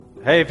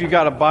Hey, if you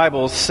got a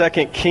Bible, 2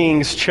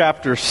 Kings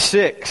chapter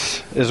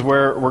 6 is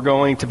where we're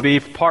going to be.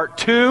 Part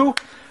 2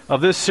 of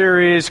this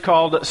series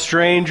called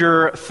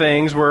Stranger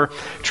Things. We're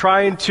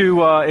trying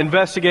to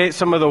investigate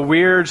some of the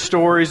weird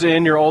stories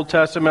in your Old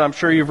Testament. I'm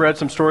sure you've read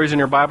some stories in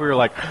your Bible. You're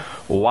like,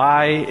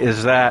 why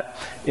is that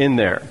in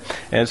there?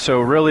 And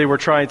so really we're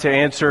trying to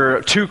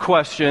answer two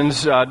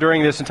questions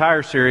during this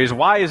entire series.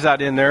 Why is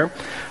that in there?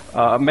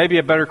 Maybe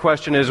a better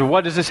question is,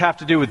 what does this have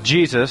to do with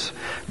Jesus?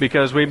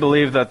 Because we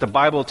believe that the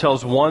Bible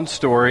tells one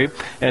story,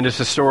 and it's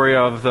the story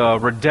of the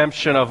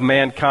redemption of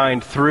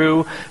mankind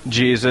through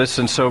Jesus.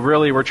 And so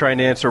really we're trying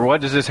to answer, what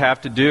does this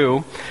have to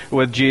do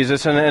with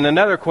Jesus? And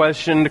another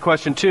question,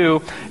 question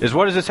 2, is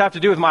what does this have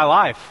to do with my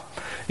life?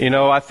 You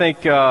know, I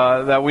think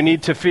that we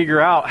need to figure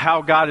out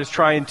how God is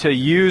trying to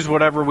use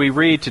whatever we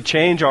read to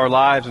change our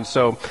lives. And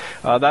so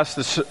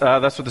that's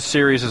what the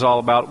series is all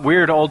about.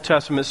 Weird Old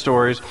Testament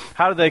stories.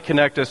 How do they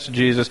connect us to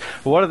Jesus?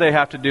 What do they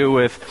have to do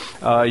with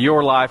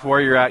your life,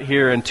 where you're at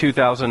here in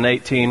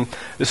 2018?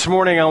 This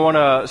morning I want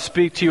to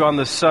speak to you on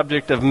the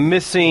subject of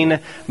missing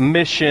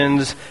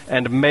missions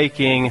and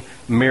making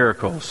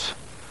miracles.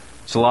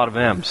 It's a lot of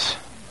M's.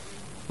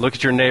 Look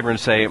at your neighbor and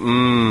say,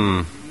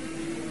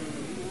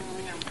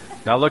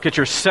 Now look at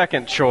your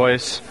second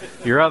choice,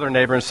 your other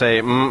neighbor, and say,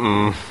 It's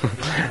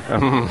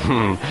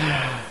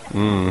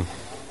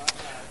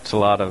a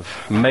lot of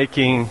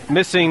missing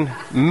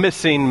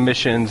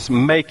missions,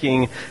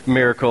 making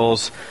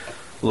miracles.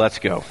 Let's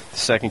go.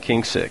 2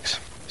 Kings 6,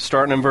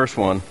 starting in verse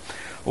 1.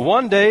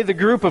 One day the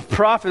group of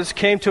prophets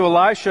came to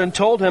Elisha and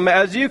told him,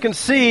 "As you can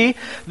see,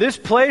 this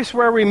place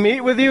where we meet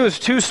with you is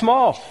too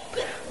small.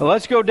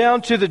 Let's go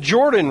down to the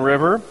Jordan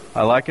River,"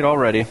 I like it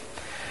already,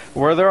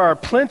 "where there are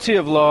plenty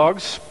of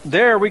logs.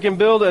 There we can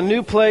build a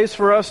new place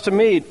for us to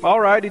meet." "All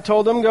right," he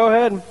told them, "go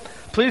ahead.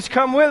 Please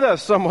come with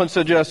us," someone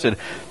suggested.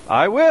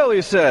 "I will,"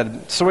 he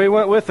said. So he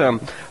went with them.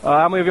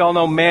 How many of y'all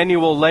know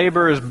manual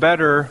labor is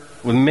better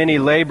with many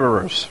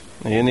laborers?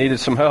 He needed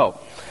some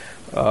help.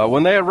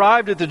 When they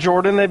arrived at the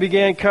Jordan, they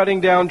began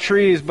cutting down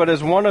trees. But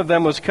as one of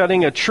them was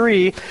cutting a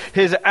tree,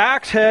 his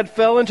axe head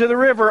fell into the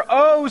river.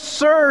 "Oh,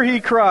 sir,"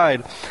 he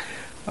cried.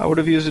 I would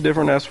have used a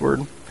different S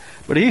word.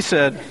 But he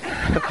said,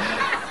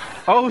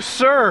 "Oh,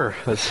 sir,"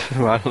 I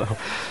don't know.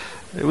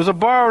 "It was a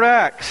borrowed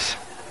axe."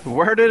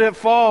 "Where did it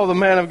fall?" the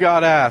man of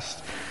God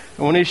asked.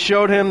 And when he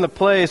showed him the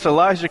place,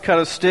 Elijah cut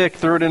a stick,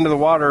 threw it into the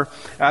water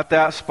at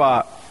that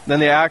spot. Then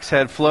the axe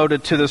head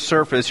floated to the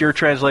surface. Your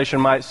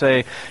translation might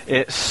say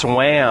it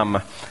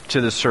swam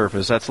to the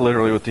surface. That's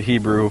literally what the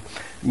Hebrew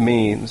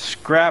means.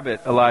 "Grab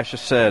it," Elisha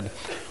said.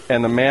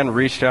 And the man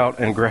reached out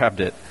and grabbed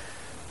it.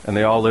 And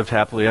they all lived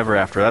happily ever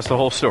after. That's the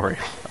whole story.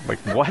 I'm like,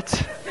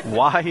 what?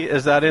 Why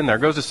is that in there?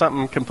 It goes to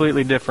something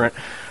completely different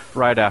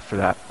right after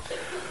that.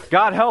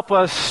 God, help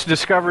us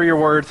discover your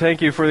word.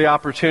 Thank you for the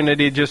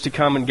opportunity just to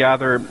come and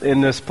gather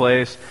in this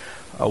place.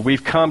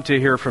 We've come to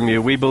hear from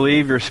you. We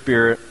believe your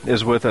Spirit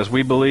is with us.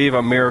 We believe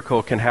a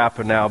miracle can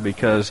happen now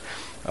because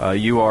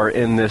you are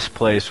in this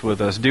place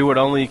with us. Do what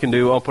only you can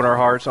do. Open our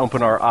hearts,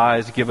 open our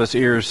eyes, give us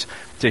ears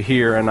to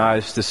hear and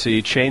eyes to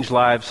see. Change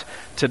lives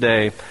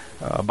today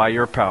by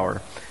your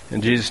power.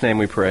 In Jesus' name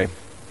we pray.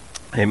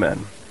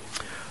 Amen.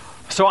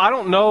 So I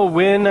don't know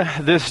when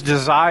this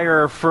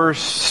desire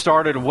first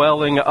started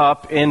welling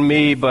up in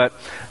me, but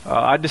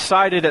I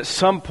decided at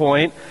some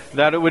point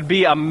that it would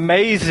be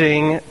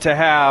amazing to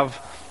have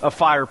a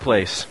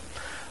fireplace.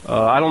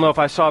 I don't know if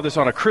I saw this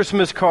on a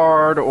Christmas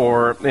card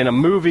or in a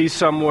movie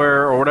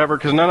somewhere or whatever,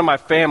 because none of my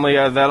family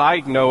that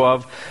I know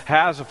of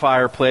has a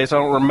fireplace. I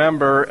don't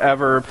remember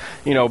ever,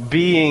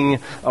 being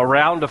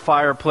around a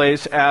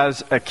fireplace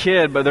as a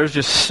kid, but there's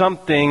just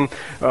something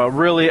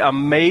really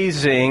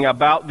amazing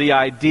about the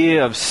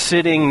idea of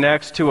sitting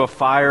next to a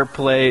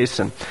fireplace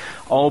and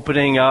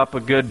opening up a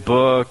good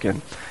book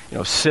and,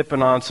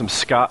 sipping on some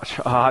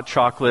hot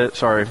chocolate.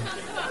 Sorry.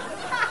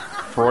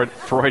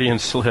 Freudian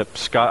slip,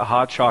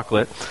 hot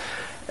chocolate.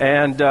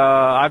 And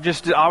I've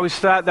just always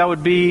thought that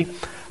would be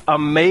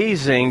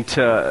amazing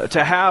to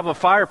have a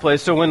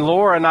fireplace. So when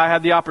Laura and I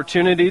had the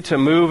opportunity to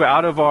move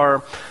out of our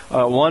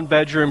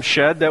one-bedroom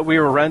shed that we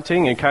were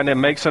renting and kind of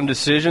make some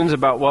decisions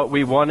about what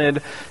we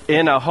wanted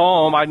in a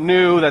home, I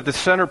knew that the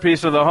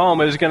centerpiece of the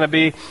home is going to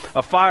be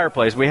a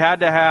fireplace. We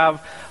had to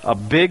have a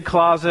big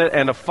closet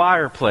and a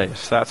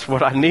fireplace. That's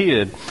what I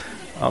needed.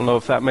 I don't know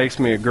if that makes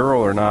me a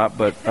girl or not,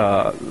 but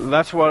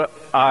that's what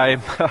I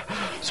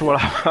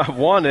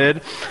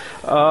wanted.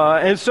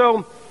 And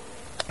so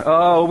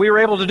we were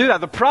able to do that.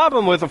 The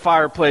problem with a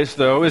fireplace,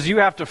 though, is you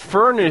have to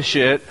furnish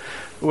it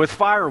with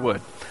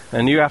firewood,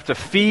 and you have to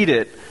feed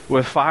it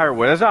with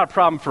firewood. That's not a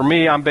problem for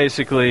me. I'm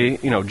basically,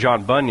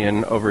 John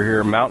Bunyan over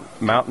here,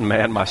 mountain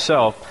man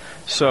myself.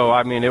 So,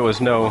 it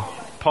was no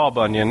Paul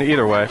Bunyan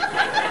either way.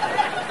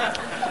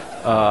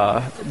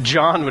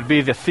 John would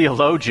be the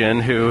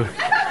theologian who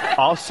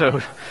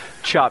also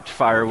chopped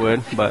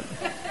firewood, but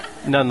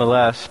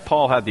nonetheless,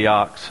 Paul had the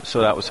ox,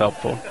 so that was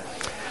helpful.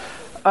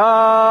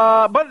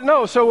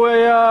 So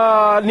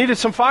we needed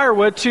some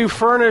firewood to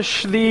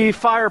furnish the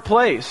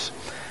fireplace.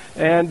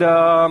 And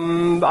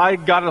I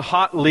got a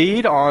hot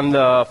lead on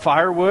the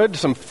firewood.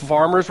 Some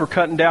farmers were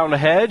cutting down a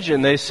hedge,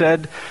 and they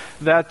said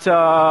that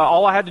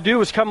all I had to do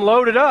was come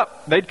load it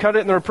up. They'd cut it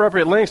in their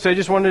appropriate lengths. They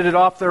just wanted it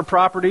off their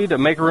property to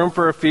make room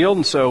for a field,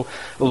 and so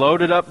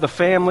loaded up the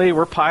family.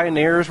 We're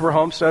pioneers. We're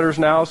homesteaders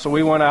now, so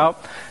we went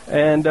out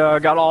and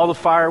got all the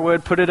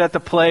firewood, put it at the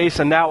place,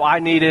 and now I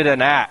needed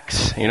an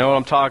axe. You know what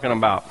I'm talking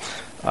about.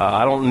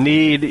 I don't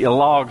need a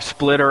log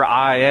splitter.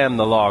 I am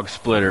the log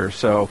splitter.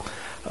 So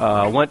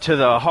went to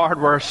the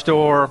hardware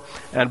store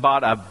and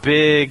bought a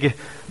big,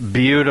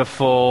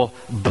 beautiful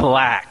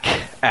black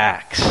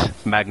axe.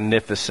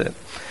 Magnificent.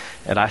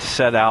 And I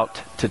set out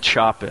to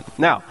chop it.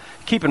 Now,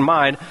 keep in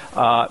mind,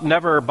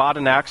 never bought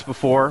an axe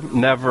before,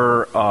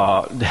 never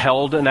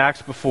held an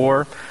axe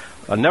before,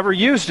 never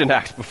used an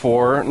axe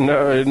before,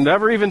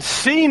 never even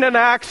seen an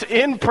axe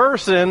in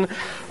person,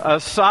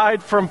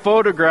 aside from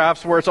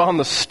photographs where it's on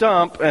the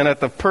stump and at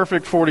the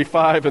perfect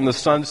 45 and the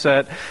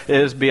sunset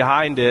is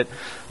behind it.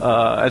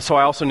 And so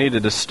I also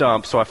needed a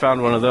stump, so I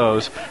found one of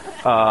those,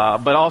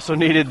 but also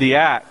needed the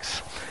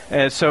axe.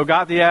 And so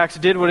got the axe,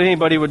 did what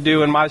anybody would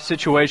do in my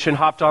situation,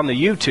 hopped on the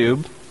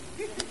YouTube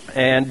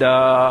and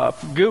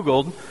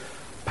Googled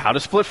how to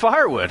split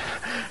firewood,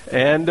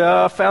 and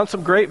found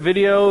some great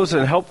videos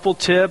and helpful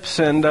tips,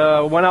 and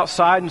went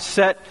outside and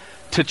set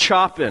to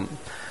chopping.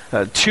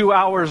 2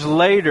 hours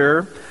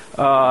later,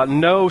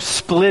 no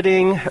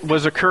splitting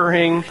was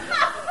occurring.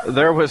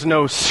 There was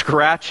no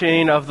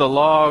scratching of the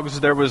logs.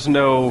 There was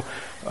no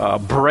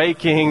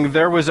breaking.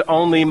 There was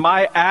only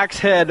my axe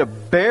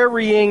head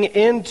burying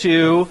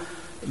into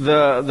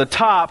the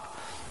top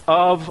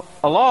of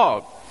a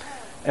log.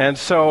 And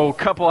so a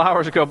couple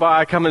hours go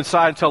by, I come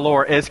inside and tell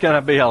Laura, it's going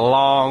to be a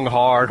long,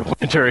 hard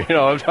winter. You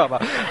know what I'm talking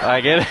about?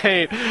 Like,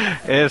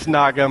 it's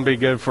not going to be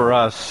good for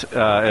us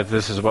if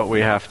this is what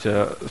we have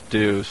to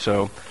do.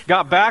 So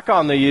got back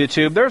on the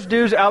YouTube. There's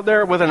dudes out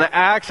there with an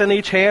axe in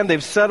each hand.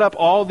 They've set up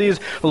all these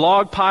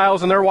log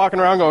piles, and they're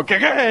walking around going,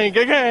 gang,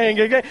 gang,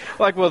 gang,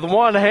 like with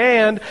one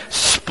hand,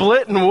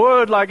 splitting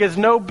wood like it's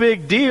no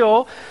big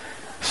deal.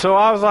 So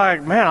I was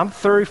like, man, I'm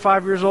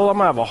 35 years old. I'm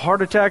going to have a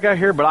heart attack out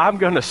here, but I'm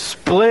going to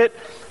split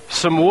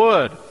some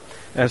wood.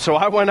 And so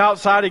I went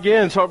outside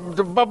again, so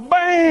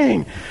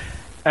bang!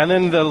 And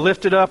then the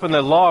lifted up and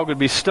the log would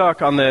be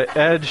stuck on the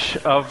edge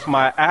of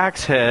my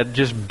axe head,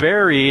 just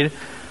buried.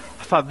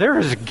 I thought, there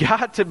has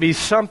got to be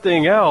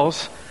something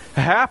else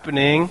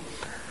happening.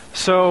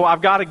 So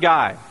I've got a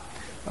guy.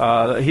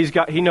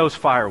 He knows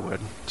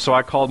firewood. So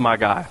I called my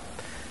guy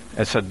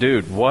and said,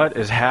 dude, what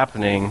is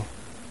happening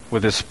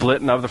with the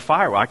splitting of the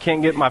firewood? I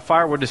can't get my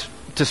firewood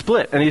to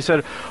split. And he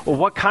said, well,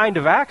 what kind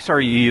of axe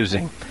are you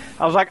using?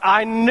 I was like,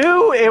 I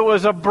knew it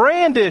was a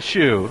brand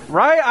issue,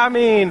 right? I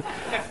mean,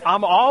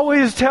 I'm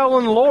always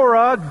telling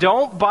Laura,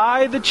 don't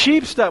buy the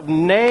cheap stuff.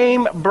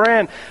 Name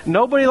brand.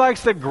 Nobody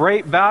likes the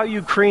Great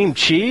Value cream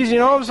cheese, you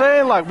know what I'm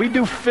saying? Like, we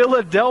do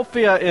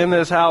Philadelphia in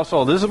this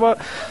household. This is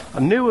what I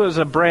knew it was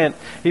a brand.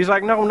 He's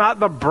like, no, not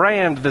the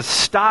brand, the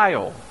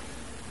style.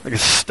 Like a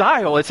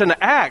style, it's an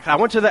axe. I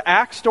went to the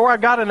axe store, I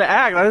got an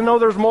axe. I didn't know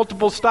there's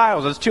multiple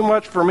styles. It's too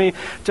much for me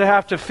to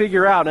have to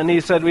figure out. And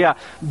he said, yeah,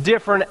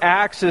 different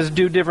axes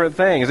do different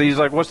things. And he's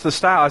like, what's the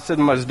style? I said,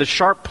 the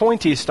sharp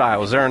pointy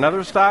style. Is there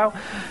another style?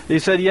 He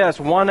said,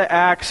 yes, one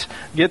axe,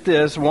 get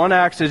this, one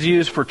axe is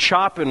used for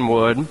chopping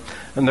wood,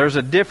 and there's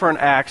a different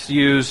axe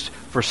used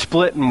for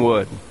splitting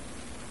wood.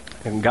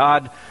 And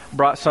God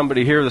brought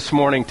somebody here this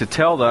morning to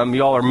tell them,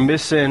 y'all are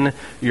missing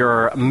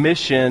your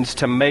missions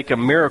to make a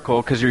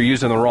miracle because you're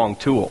using the wrong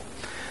tool.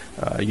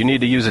 You need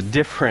to use a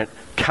different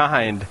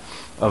kind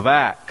of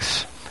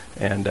axe.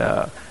 And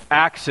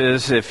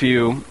axes, if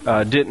you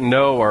didn't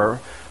know,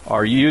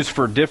 are used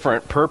for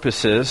different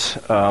purposes.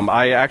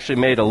 I actually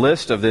made a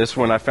list of this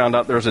when I found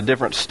out there's a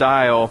different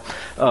style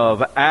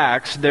of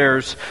axe.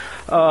 There's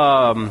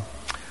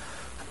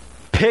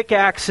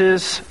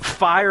pickaxes,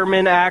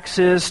 fireman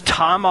axes,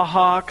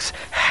 tomahawks,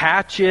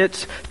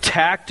 hatchets,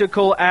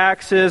 tactical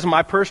axes.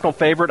 My personal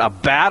favorite, a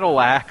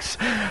battle axe.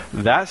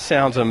 That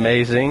sounds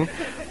amazing.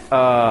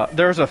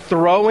 There's a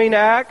throwing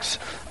axe.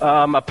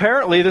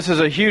 Apparently, this is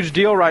a huge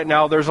deal right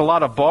now. There's a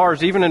lot of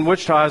bars, even in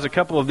Wichita has a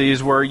couple of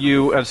these where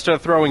you, instead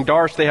of throwing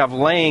darts, they have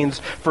lanes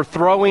for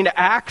throwing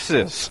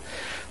axes.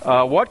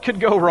 What could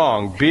go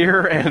wrong?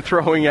 Beer and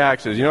throwing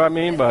axes. You know what I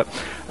mean? But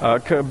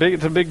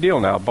it's a big deal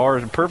now. Bar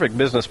is a perfect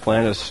business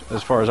plan as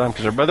far as I'm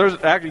concerned. But there's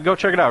actually, go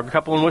check it out. A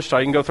couple in Wichita,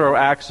 you can go throw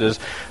axes.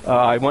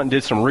 I went and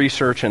did some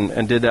research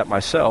and did that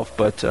myself,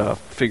 but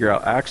figure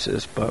out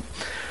axes. But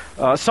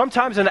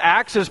sometimes an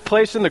axe is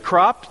placed in the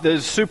crop.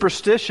 There's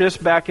superstitious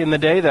back in the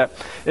day that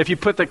if you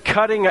put the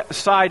cutting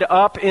side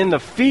up in the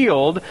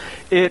field,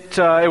 it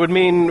would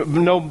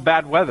mean no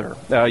bad weather.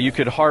 You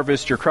could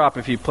harvest your crop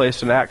if you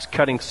placed an axe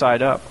cutting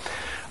side up.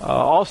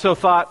 Also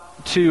thought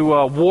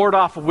to ward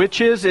off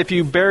witches if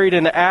you buried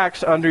an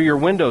axe under your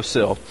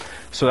windowsill.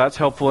 So that's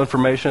helpful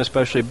information,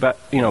 especially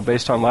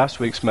based on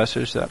last week's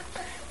message that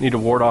you need to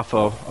ward off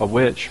a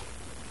witch.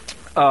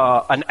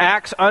 An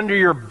axe under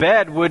your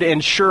bed would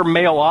ensure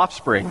male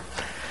offspring.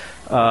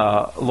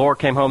 Laura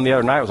came home the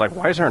other night. I was like,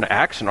 "Why is there an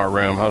axe in our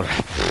room?" I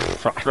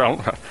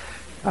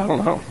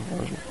don't know.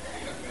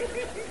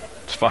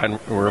 It's fine.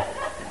 We're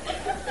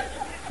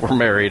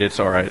married. It's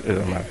all right. It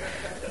doesn't matter.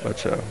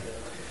 But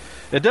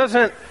it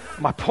doesn't.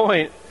 My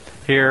point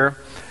here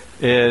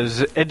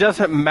is it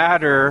doesn't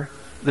matter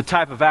the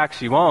type of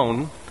axe you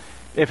own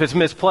if it's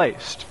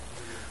misplaced.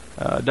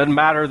 It doesn't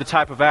matter the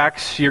type of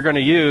axe you're going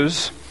to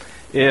use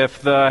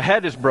if the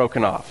head is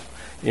broken off.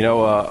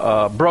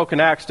 A broken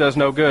axe does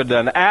no good.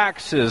 An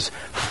axe is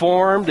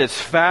formed, it's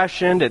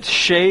fashioned, it's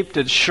shaped,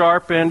 it's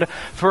sharpened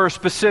for a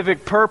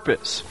specific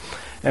purpose.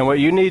 And what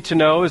you need to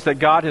know is that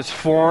God has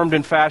formed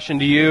and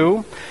fashioned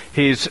you.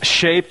 He's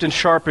shaped and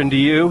sharpened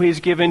you. He's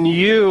given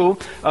you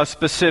a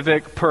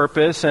specific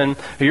purpose, and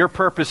your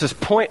purpose is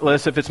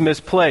pointless if it's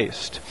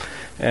misplaced.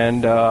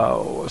 And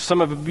some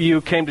of you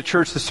came to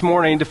church this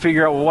morning to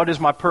figure out, well, what is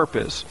my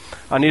purpose?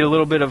 I need a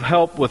little bit of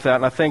help with that,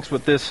 and I think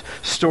what this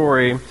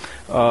story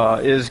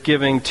is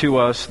giving to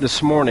us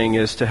this morning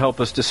is to help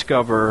us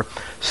discover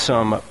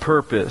some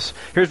purpose.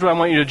 Here's what I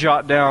want you to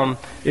jot down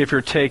if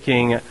you're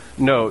taking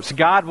notes.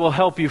 God will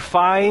help you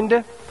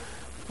find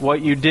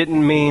what you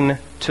didn't mean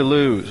to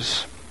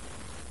lose.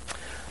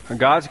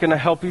 God's going to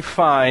help you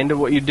find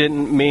what you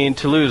didn't mean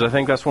to lose. I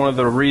think that's one of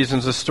the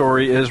reasons the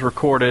story is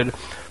recorded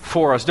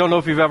for us. Don't know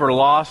if you've ever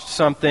lost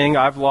something.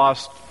 I've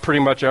lost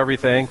pretty much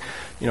everything.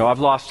 I've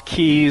lost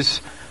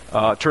keys.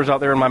 Turns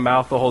out they're in my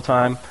mouth the whole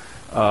time.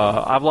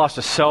 I've lost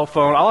a cell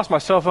phone. I lost my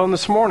cell phone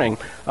this morning.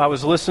 I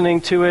was listening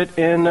to it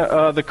in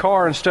the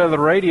car instead of the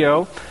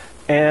radio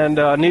and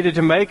needed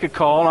to make a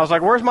call. And I was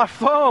like, where's my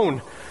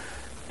phone?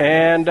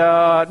 And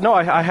no,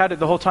 I had it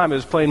the whole time. It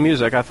was playing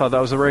music. I thought that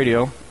was the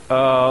radio.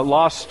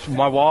 Lost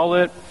my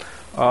wallet.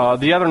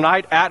 The other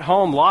night at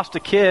home, lost a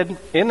kid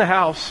in the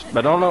house.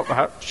 I don't know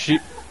how she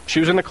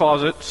was in the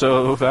closet,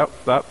 so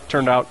that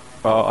turned out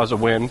as a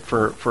win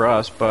for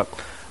us. But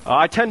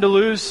I tend to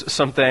lose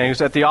some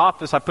things. At the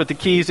office, I put the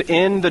keys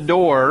in the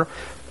door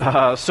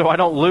so I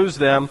don't lose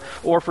them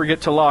or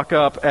forget to lock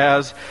up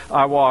as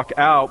I walk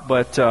out.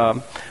 But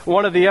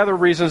one of the other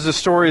reasons the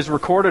story is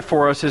recorded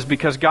for us is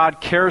because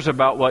God cares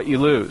about what you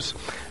lose.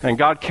 And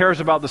God cares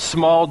about the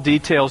small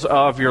details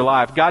of your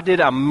life. God did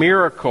a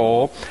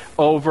miracle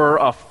over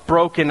a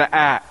broken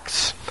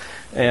axe.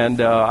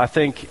 And I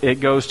think it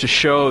goes to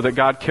show that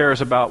God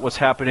cares about what's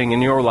happening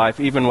in your life,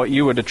 even what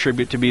you would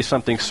attribute to be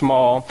something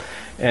small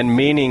and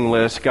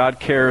meaningless. God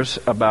cares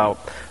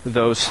about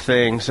those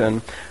things.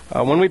 And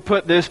when we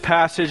put this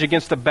passage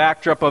against the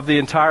backdrop of the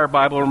entire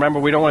Bible, remember,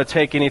 we don't want to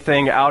take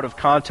anything out of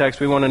context.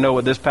 We want to know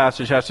what this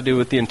passage has to do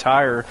with the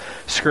entire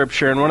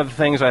Scripture. And one of the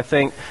things I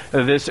think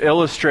this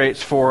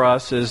illustrates for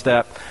us is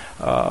that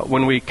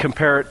when we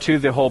compare it to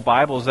the whole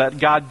Bible, is that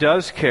God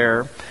does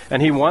care,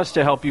 and He wants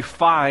to help you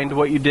find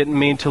what you didn't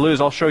mean to lose.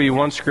 I'll show you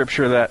one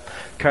scripture that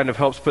kind of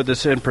helps put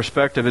this in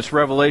perspective. It's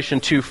Revelation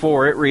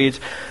 2:4. It reads,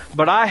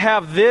 "But I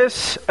have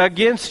this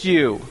against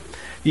you.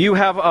 You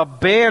have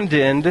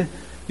abandoned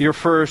your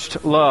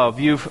first love.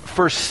 You've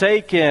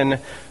forsaken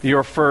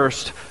your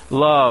first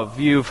love.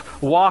 You've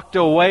walked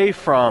away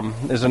from,"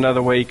 is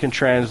another way you can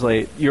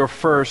translate, "your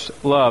first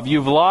love.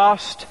 You've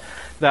lost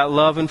that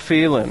love and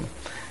feeling.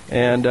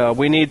 And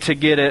we need to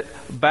get it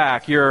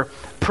back. Your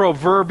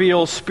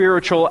proverbial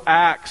spiritual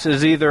axe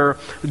is either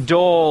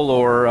dull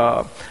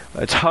or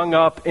it's hung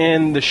up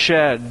in the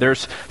shed.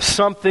 There's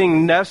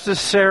something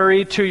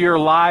necessary to your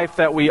life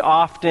that we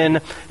often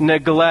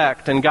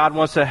neglect. And God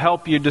wants to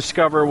help you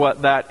discover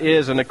what that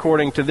is. And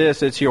according to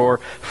this, it's your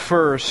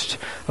first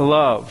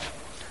love.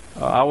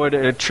 I would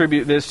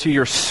attribute this to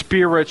your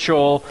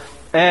spiritual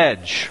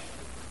edge.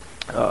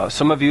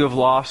 Some of you have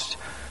lost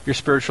your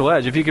spiritual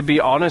edge. If you could be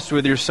honest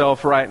with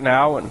yourself right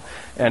now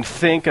and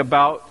think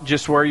about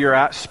just where you're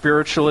at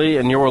spiritually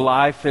in your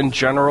life in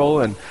general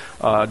and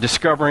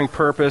discovering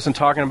purpose and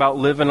talking about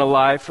living a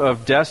life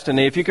of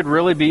destiny. If you could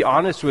really be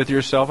honest with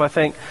yourself, I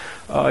think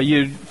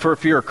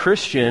if you're a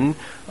Christian,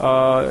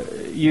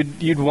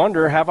 you'd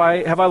wonder, have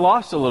I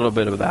lost a little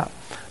bit of that?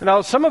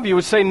 Now, some of you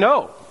would say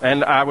no,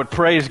 and I would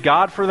praise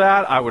God for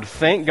that. I would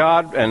thank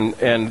God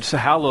and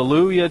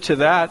hallelujah to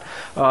that.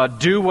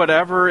 Do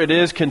whatever it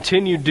is,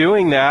 continue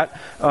doing that.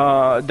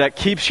 That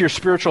keeps your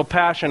spiritual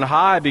passion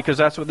high, because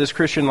that's what this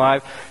Christian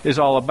life is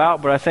all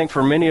about. But I think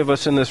for many of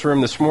us in this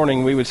room this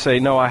morning, we would say,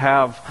 no,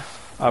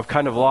 I've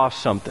kind of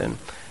lost something.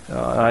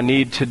 I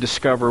need to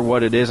discover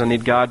what it is. I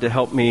need God to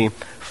help me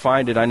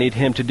find it. I need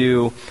Him to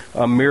do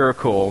a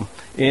miracle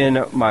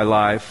in my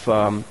life.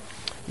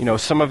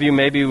 Some of you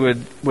maybe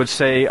would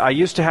say, I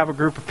used to have a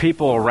group of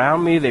people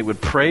around me. They would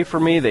pray for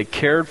me. They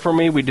cared for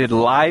me. We did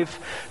life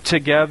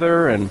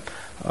together. And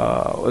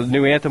with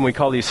New Anthem, we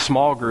call these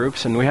small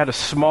groups. And we had a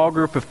small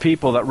group of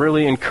people that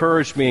really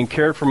encouraged me and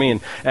cared for me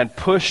and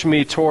pushed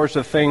me towards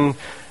the things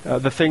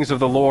of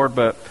the Lord.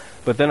 But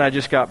then I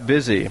just got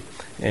busy.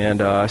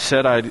 And I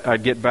said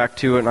I'd get back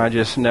to it, and I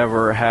just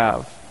never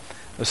have.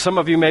 Some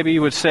of you maybe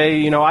would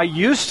say, I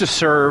used to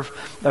serve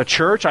a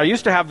church. I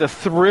used to have the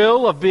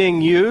thrill of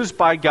being used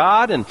by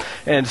God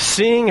and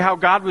seeing how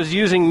God was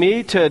using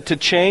me to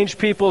change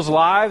people's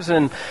lives.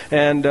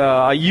 And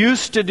I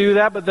used to do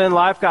that, but then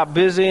life got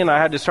busy and I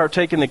had to start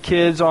taking the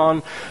kids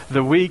on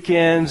the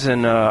weekends.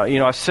 And,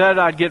 I said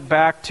I'd get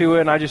back to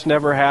it and I just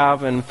never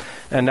have. And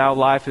now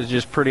life is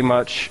just pretty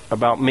much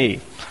about me.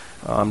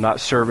 I'm not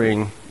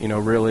serving,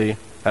 really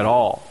at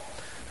all.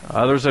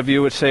 Others of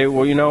you would say,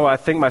 well, I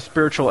think my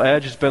spiritual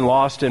edge has been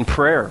lost in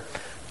prayer.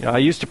 I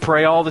used to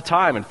pray all the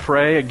time and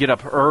pray and get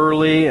up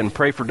early and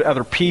pray for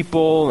other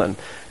people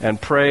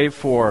and pray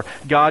for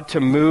God to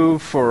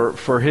move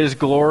for His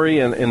glory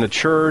in the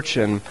church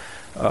and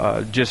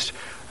just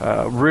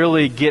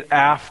really get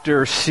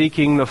after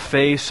seeking the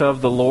face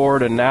of the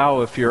Lord. And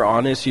now, if you're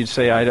honest, you'd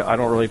say, I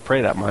don't really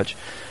pray that much.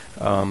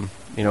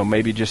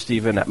 Maybe just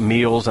even at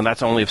meals, and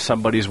that's only if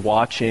somebody's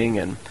watching,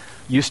 and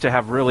used to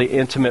have really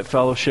intimate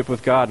fellowship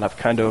with God, and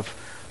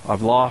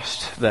I've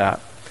lost that.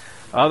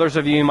 Others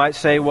of you might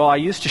say, well, I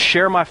used to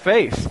share my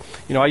faith.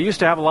 I used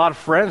to have a lot of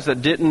friends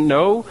that didn't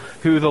know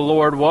who the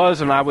Lord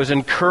was, and I was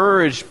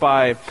encouraged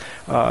by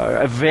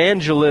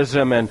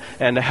evangelism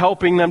and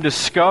helping them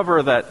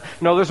discover that,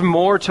 there's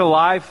more to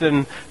life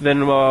than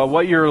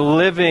what you're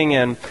living.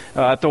 And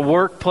at the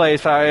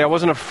workplace, I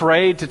wasn't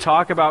afraid to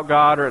talk about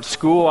God, or at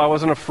school, I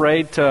wasn't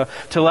afraid to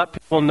let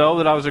people know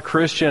that I was a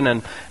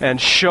Christian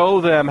and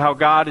show them how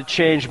God had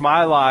changed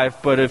my life.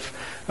 But if,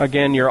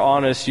 again, you're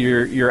honest,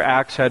 your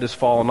axe head has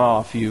fallen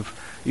off.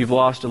 You've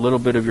lost a little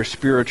bit of your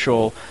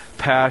spiritual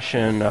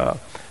passion.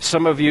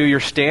 Some of you, your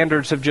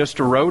standards have just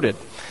eroded.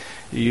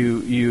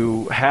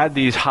 You had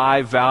these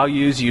high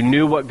values. You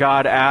knew what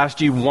God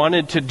asked. You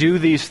wanted to do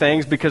these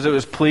things because it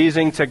was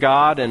pleasing to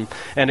God and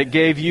it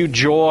gave you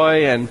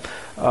joy. And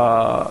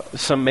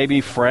some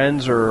maybe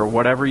friends or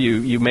whatever,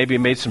 you maybe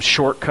made some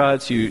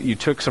shortcuts. You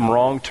took some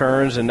wrong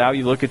turns, and now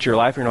you look at your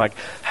life and you're like,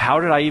 how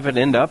did I even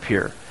end up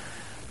here?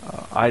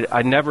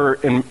 I never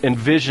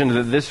envisioned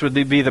that this would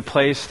be the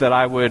place that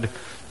I would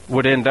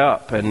end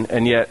up,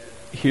 and yet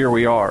here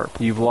we are.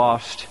 You've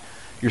lost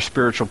your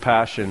spiritual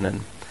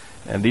passion,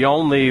 and the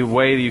only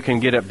way you can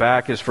get it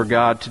back is for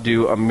God to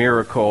do a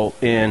miracle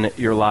in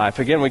your life.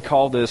 Again, we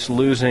call this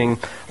losing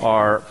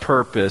our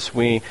purpose.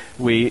 We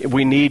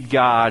need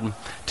God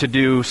to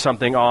do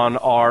something on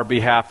our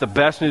behalf. The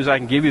best news I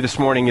can give you this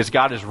morning is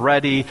God is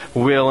ready,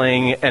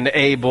 willing, and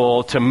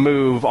able to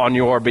move on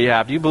your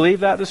behalf. Do you believe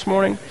that this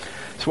morning?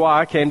 That's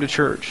why I came to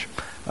church,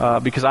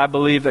 because I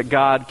believe that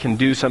God can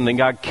do something.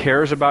 God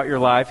cares about your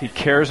life. He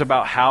cares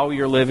about how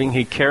you're living.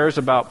 He cares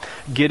about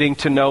getting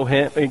to know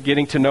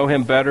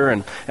Him better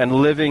and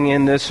living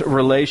in this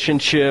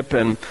relationship.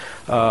 And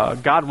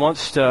God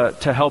wants to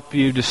help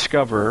you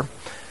discover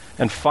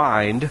and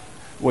find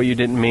what you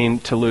didn't mean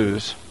to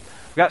lose.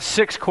 I've got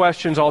 6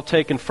 questions all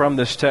taken from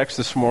this text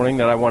this morning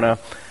that I want to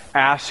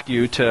ask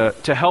you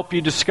to help you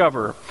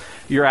discover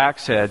your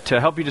axe head, to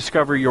help you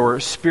discover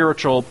your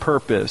spiritual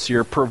purpose,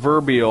 your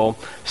proverbial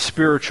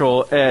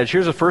spiritual edge.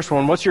 Here's the first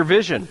one. What's your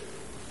vision?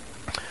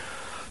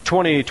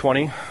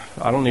 2020.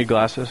 I don't need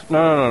glasses.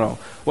 No.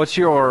 What's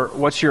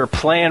your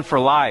plan for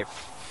life?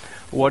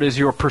 What is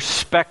your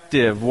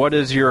perspective? What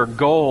is your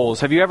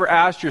goals? Have you ever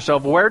asked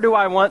yourself, where do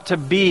I want to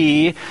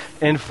be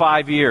in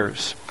 5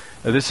 years?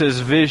 This is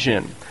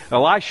vision.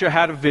 Elisha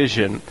had a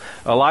vision.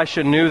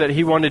 Elisha knew that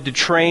he wanted to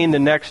train the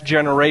next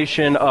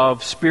generation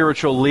of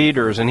spiritual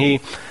leaders, and he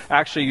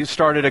actually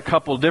started a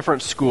couple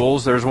different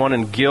schools. There's one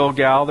in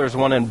Gilgal, there's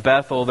one in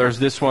Bethel, there's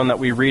this one that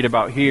we read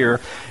about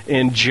here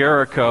in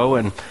Jericho.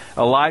 And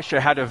Elisha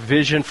had a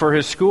vision for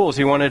his schools.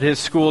 He wanted his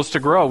schools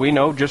to grow. We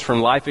know just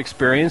from life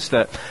experience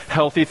that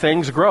healthy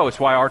things grow. It's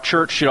why our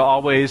church should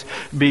always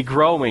be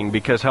growing,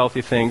 because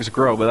healthy things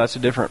grow. But that's a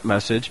different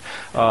message.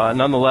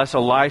 Nonetheless,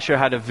 Elisha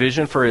had a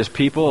vision for his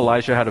people.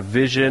 Elisha had a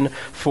vision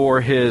for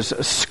his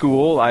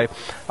school. I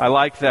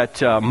like that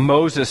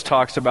Moses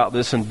talks about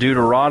this in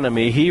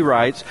Deuteronomy. He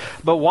writes,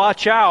 "But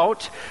watch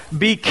out,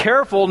 be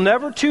careful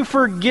never to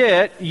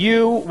forget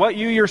what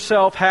you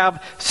yourself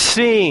have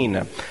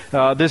seen."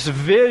 This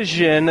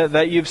vision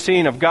that you've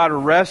seen of God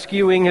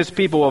rescuing His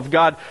people, of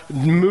God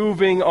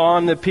moving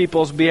on the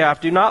people's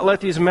behalf. Do not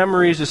let these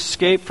memories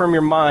escape from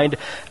your mind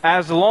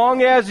as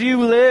long as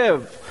you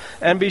live.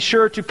 And be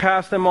sure to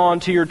pass them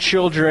on to your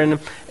children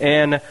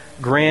and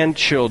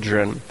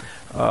grandchildren.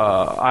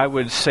 I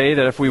would say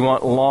that if we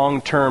want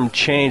long-term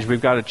change,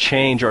 we've got to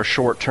change our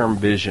short-term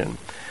vision.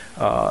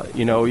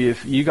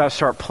 If you got to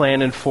start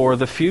planning for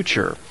the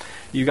future.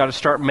 You got to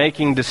start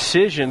making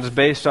decisions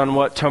based on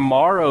what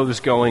tomorrow's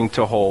going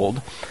to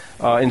hold,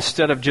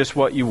 instead of just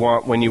what you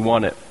want when you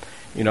want it.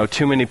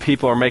 Too many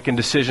people are making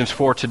decisions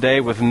for today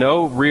with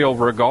no real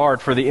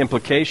regard for the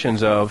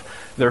implications of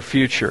their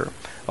future.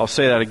 I'll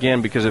say that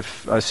again because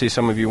if I see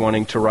some of you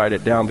wanting to write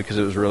it down because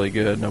it was really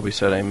good. Nobody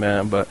said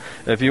amen. But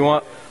if you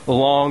want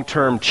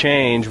long-term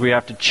change, we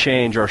have to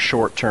change our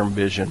short-term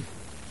vision.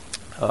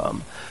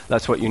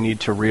 That's what you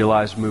need to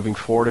realize moving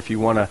forward. If you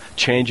want to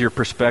change your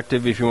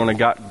perspective, if you want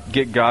to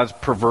get God's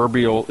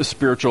proverbial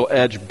spiritual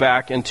edge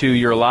back into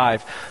your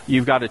life,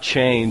 you've got to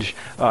change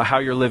how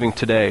you're living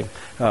today,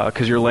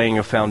 because you're laying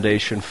a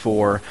foundation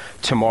for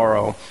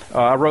tomorrow.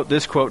 I wrote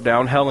this quote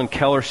down. Helen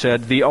Keller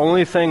said, "The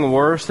only thing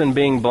worse than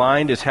being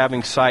blind is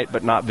having sight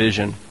but not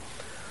vision."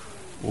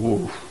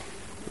 Ooh,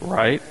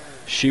 right?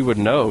 She would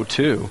know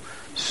too.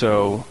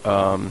 So,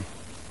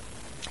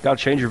 got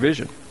to change your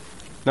vision.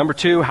 Number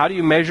 2, how do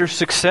you measure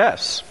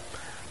success?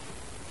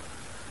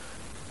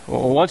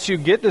 Well, once you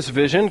get this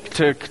vision,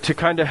 to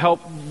kind of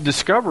help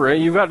discover it,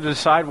 you've got to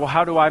decide, well,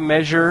 how do I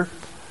measure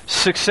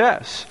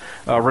success?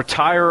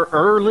 Retire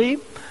early,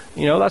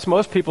 that's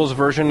most people's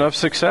version of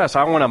success.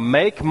 I want to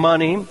make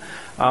money.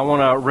 I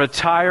want to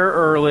retire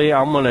early.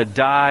 I'm going to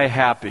die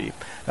happy.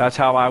 That's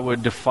how I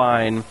would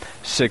define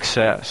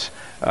success.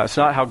 It's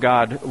not how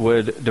God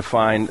would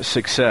define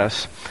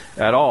success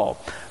at all.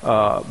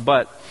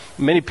 But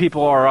many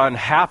people are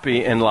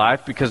unhappy in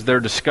life because they're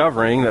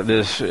discovering that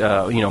this,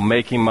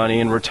 making money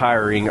and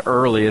retiring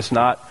early is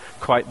not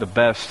quite the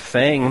best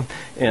thing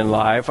in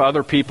life.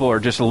 Other people are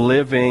just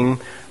living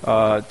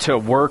to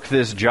work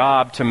this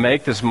job to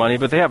make this money,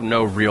 but they have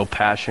no real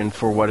passion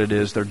for what it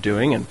is they're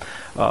doing. And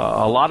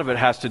a lot of it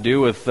has to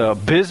do with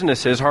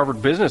businesses.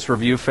 Harvard Business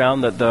Review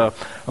found that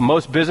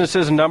most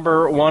businesses'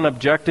 number one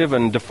objective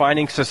in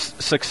defining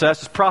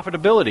success is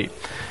profitability.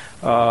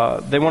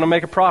 They want to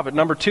make a profit.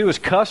 Number 2 is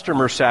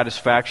customer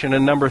satisfaction,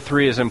 and number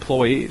 3 is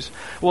employees.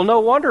 Well,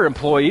 no wonder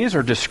employees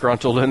are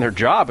disgruntled in their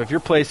job. If you're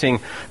placing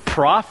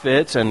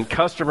profits and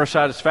customer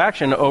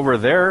satisfaction over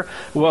their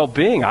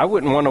well-being, I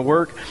wouldn't want to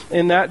work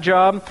in that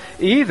job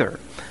either.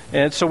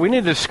 And so we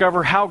need to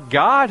discover how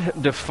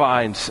God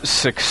defines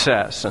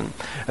success. And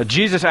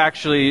Jesus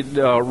actually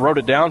wrote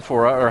it down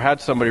or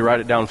had somebody write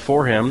it down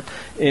for him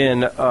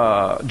in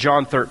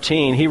John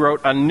 13. He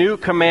wrote, "A new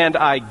command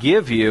I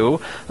give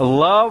you,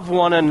 love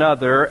one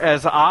another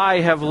as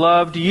I have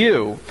loved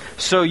you.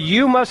 So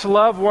you must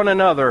love one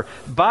another.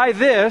 By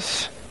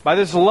this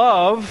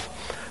love,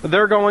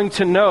 they're going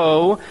to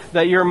know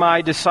that you're my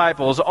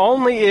disciples,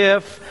 only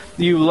if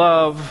you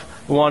love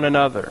one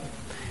another."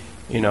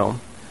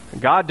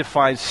 God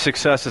defines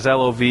success as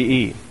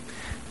L-O-V-E.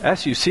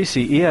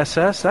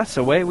 S-U-C-C-E-S-S, that's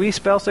the way we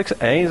spell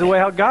success. Ain't the way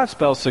how God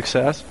spells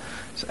success.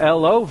 It's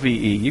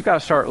L-O-V-E. You've got to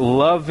start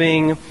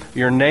loving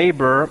your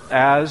neighbor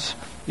as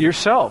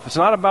yourself. It's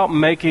not about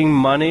making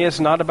money. It's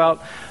not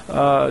about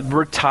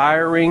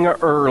retiring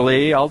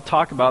early. I'll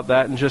talk about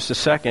that in just a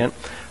second.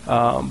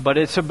 But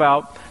it's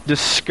about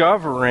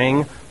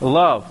discovering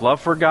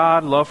love for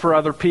God, love for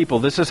other people.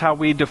 This is how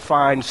we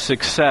define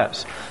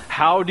success.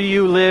 How do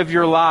you live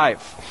your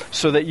life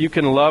so that you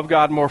can love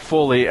God more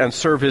fully and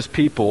serve His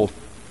people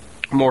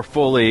more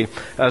fully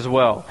as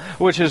well?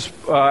 Which is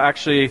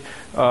actually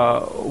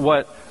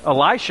what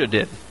Elisha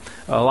did.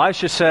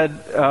 Elisha said,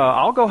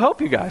 I'll go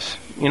help you guys.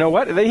 You know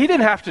what? He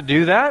didn't have to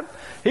do that.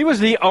 He was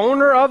the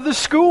owner of the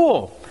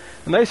school.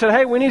 And they said,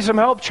 hey, we need some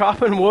help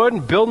chopping wood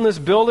and building this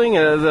building.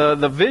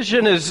 The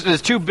vision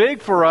is too big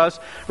for us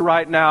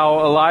right now,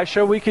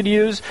 Elisha. We could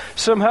use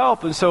some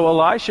help. And so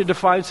Elisha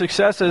defined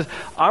success as,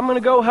 I'm going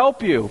to go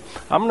help you.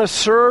 I'm going to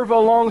serve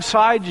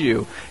alongside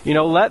you.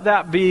 Let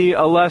that be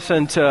a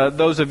lesson to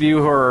those of you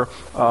who are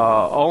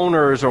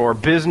owners or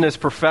business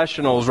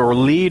professionals or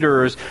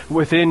leaders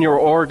within your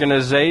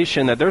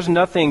organization, that there's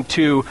nothing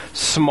too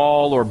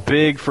small or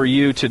big for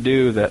you to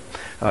do, that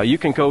you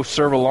can go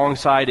serve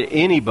alongside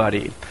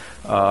anybody.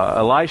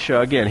 Elisha,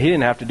 again, he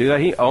didn't have to do that.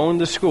 He owned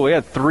the school. He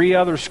had 2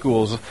 other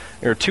schools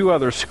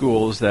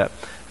that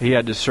he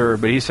had to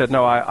serve. But he said,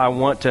 no, I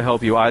want to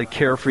help you. I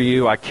care for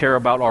you. I care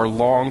about our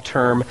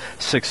long-term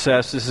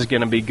success. This is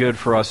going to be good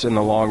for us in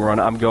the long run.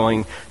 I'm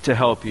going to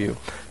help you.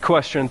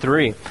 Question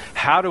 3,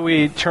 how do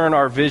we turn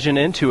our vision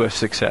into a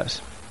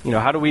success?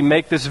 How do we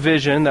make this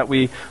vision that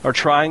we are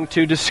trying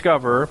to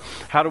discover,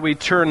 how do we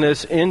turn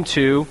this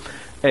into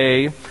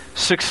a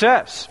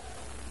success?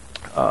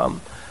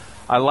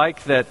 I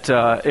like that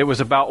it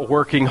was about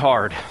working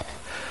hard.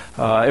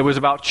 It was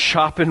about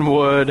chopping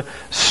wood,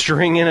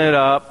 stringing it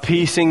up,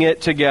 piecing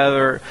it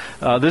together.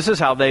 This is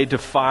how they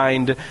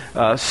defined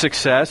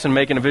success and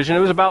making a vision.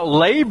 It was about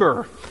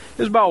labor. It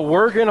was about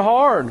working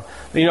hard.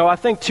 I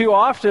think too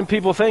often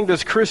people think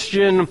this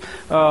Christian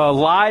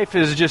life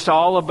is just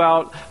all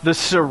about the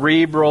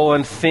cerebral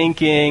and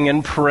thinking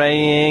and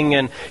praying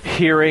and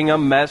hearing a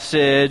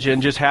message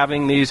and just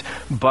having these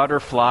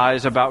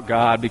butterflies about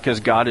God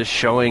because God is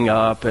showing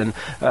up and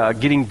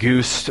getting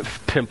goose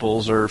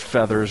pimples or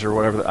feathers or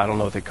whatever. I don't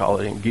know what they call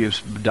it, goose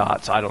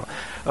dots. I don't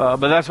know.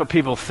 But that's what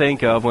people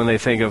think of when they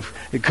think of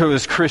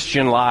this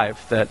Christian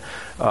life, that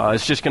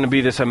it's just going to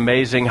be this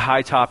amazing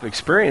high-top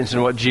experience.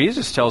 And what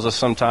Jesus tells us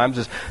sometimes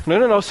is,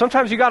 no.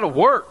 Sometimes you got to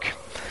work.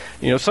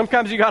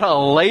 Sometimes you got to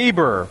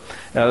labor.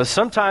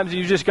 Sometimes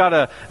you just got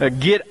to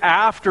get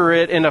after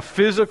it in a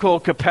physical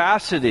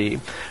capacity.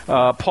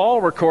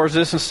 Paul records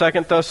this in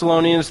 2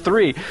 Thessalonians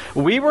 3.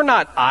 We were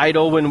not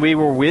idle when we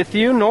were with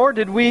you, nor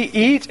did we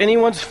eat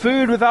anyone's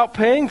food without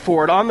paying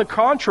for it. On the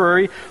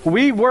contrary,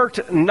 we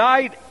worked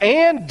night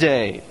and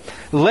day,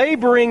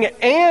 laboring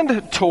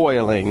and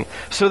toiling,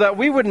 so that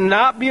we would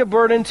not be a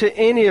burden to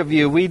any of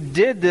you. We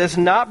did this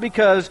not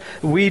because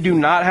we do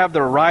not have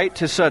the right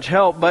to such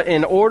help, but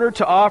in order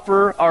to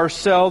offer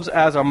ourselves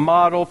as a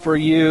model for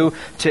you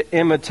to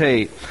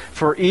imitate.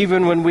 For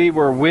even when we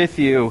were with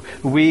you,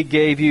 we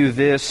gave you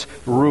this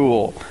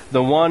rule: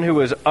 the one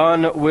who is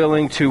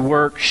unwilling to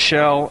work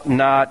shall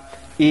not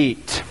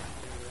eat.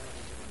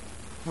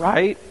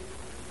 Right?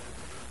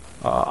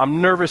 I'm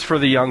nervous for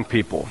the young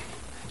people.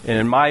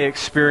 In my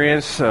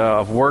experience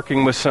of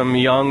working with some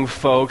young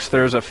folks,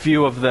 there's a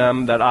few of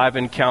them that I've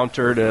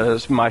encountered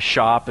as my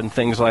shop and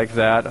things like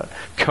that,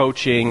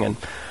 coaching, and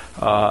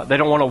they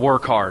don't want to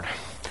work hard.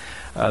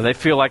 They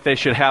feel like they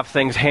should have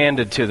things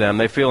handed to them.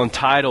 They feel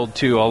entitled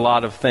to a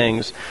lot of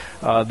things.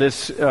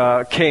 This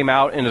came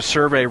out in a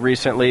survey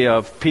recently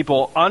of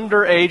people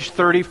under age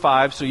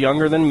 35, so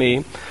younger than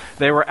me.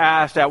 They were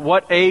asked, at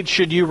what age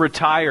should you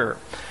retire?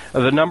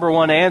 The number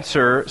one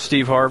answer,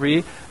 Steve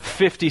Harvey,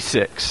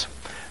 56.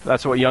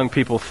 That's what young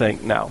people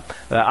think now.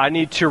 I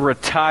need to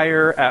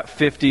retire at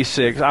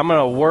 56. I'm going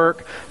to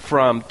work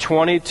from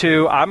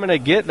 22. I'm going to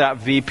get that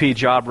VP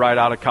job right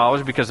out of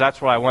college because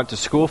that's what I went to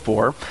school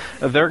for.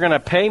 They're going to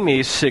pay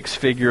me 6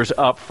 figures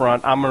up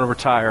front. I'm going to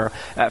retire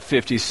at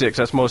 56.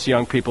 That's most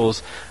young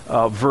people's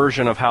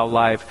version of how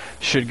life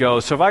should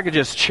go. So if I could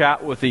just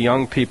chat with the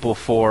young people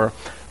for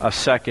a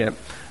second.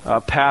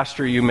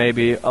 Pastor you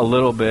maybe a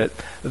little bit.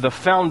 The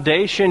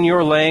foundation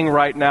you're laying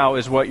right now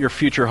is what your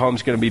future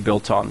home's going to be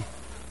built on.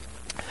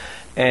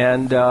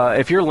 And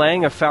if you're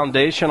laying a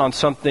foundation on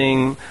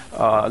something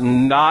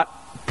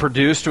not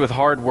produced with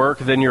hard work,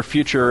 then your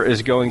future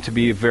is going to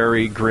be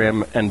very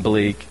grim and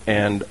bleak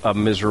and a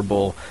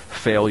miserable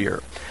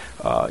failure.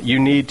 You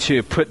need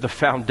to put the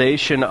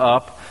foundation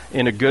up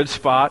in a good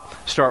spot,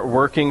 start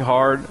working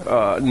hard,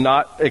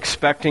 not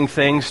expecting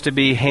things to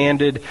be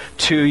handed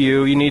to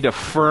you. You need a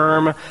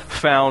firm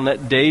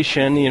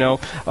foundation. You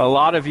know, a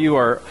lot of you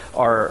are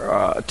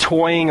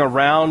toying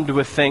around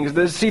with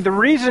things. See, the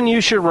reason you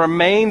should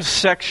remain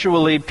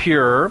sexually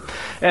pure,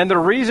 and the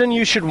reason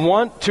you should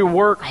want to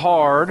work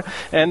hard,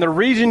 and the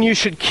reason you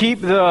should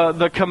keep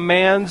the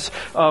commands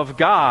of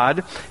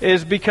God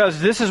is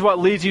because this is what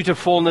leads you to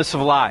fullness of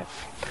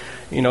life.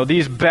 You know,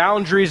 these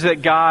boundaries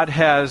that God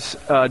has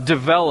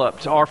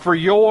developed are for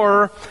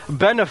your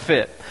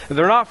benefit.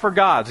 They're not for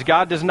God's.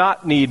 God does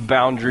not need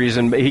boundaries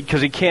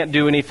because He can't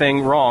do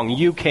anything wrong.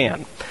 You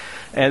can.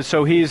 And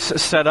so He's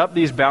set up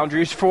these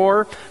boundaries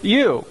for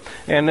you.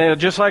 And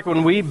just like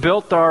when we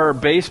built our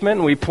basement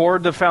and we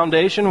poured the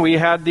foundation, we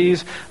had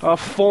these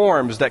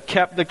forms that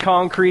kept the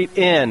concrete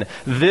in.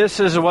 This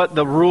is what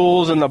the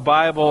rules in the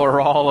Bible are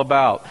all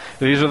about.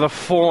 These are the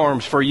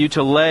forms for you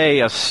to lay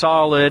a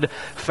solid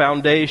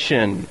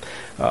foundation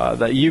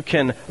that you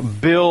can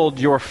build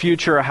your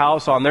future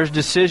house on. There's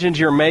decisions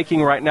you're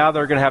making right now that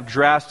are going to have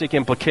drastic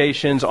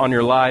implications on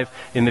your life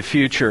in the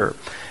future.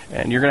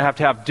 And you're going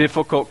to have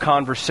difficult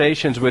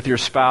conversations with your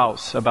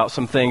spouse about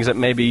some things that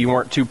maybe you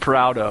weren't too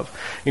proud of.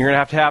 You're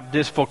going to have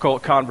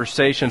difficult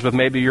conversations with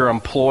maybe your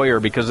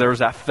employer because there was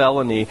that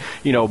felony,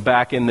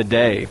 back in the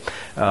day.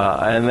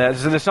 And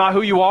that's not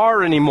who you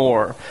are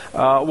anymore.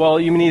 Well,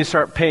 you need to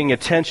start paying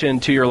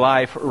attention to your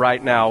life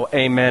right now.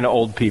 Amen,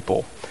 old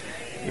people.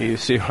 You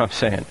see what I'm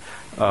saying?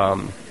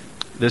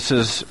 This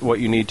is what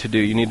you need to do.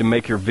 You need to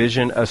make your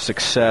vision a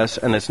success,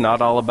 and it's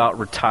not all about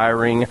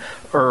retiring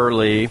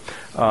early.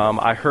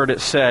 I heard it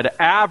said,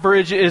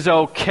 average is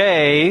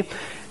okay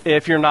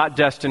if you're not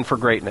destined for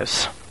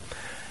greatness.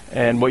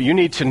 And what you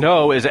need to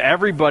know is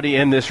everybody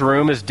in this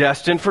room is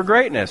destined for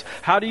greatness.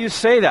 How do you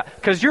say that?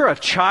 Because you're a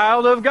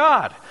child of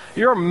God.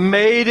 You're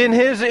made in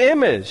His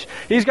image.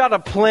 He's got a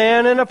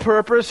plan and a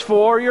purpose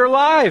for your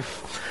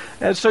life.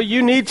 And so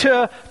you need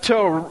to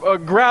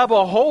grab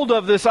a hold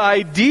of this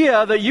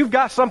idea that you've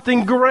got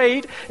something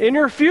great in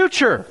your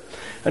future.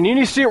 And you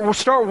need to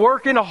start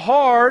working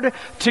hard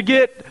to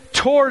get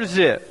towards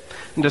it.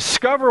 And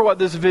discover what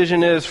this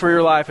vision is for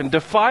your life. And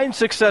define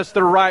success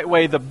the right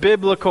way, the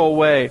biblical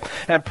way.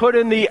 And put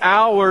in the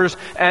hours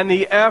and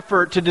the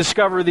effort to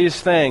discover these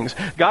things.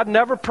 God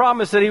never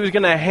promised that He was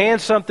going to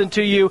hand something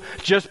to you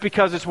just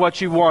because it's what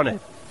you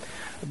wanted.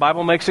 The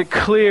Bible makes it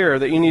clear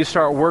that you need to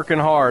start working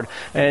hard.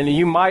 And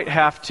you might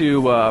have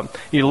to,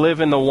 you live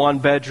in the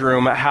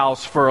one-bedroom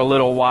house for a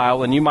little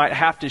while, and you might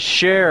have to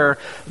share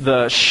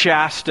the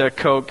Shasta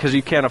Coke because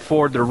you can't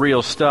afford the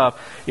real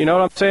stuff. You know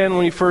what I'm saying?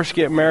 When you first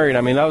get married,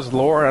 that was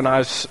Laura and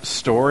I's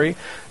story.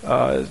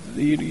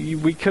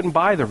 We couldn't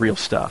buy the real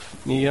stuff.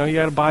 You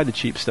got to buy the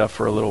cheap stuff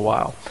for a little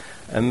while.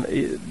 And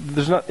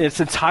its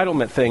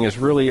entitlement thing is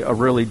really a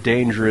really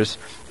dangerous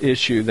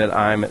issue that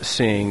I'm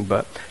seeing.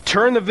 But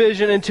turn the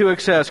vision into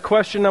success.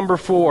 Question number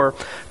 4,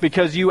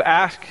 because you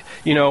ask,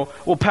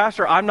 well,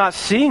 Pastor, I'm not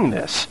seeing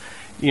this.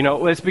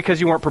 it's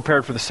because you weren't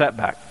prepared for the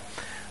setback.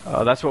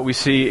 That's what we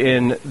see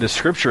in the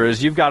scripture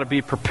is you've got to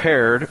be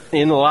prepared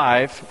in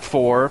life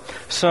for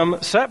some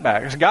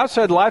setbacks. God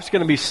said life's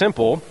going to be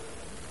simple.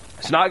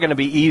 It's not going to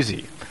be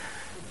easy.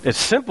 It's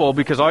simple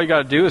because all you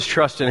got to do is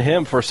trust in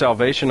Him for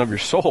salvation of your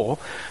soul.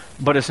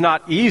 But it's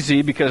not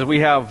easy because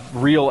we have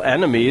real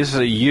enemies,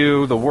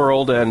 you, the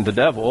world, and the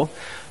devil,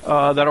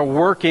 that are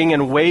working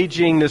and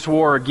waging this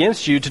war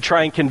against you to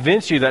try and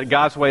convince you that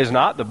God's way is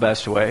not the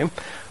best way.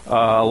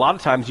 A lot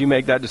of times you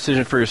make that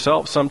decision for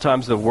yourself.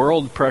 Sometimes the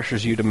world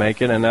pressures you to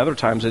make it, and other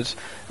times it's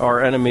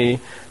our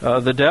enemy,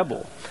 the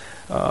devil.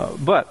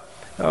 But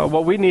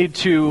what we need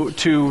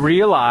to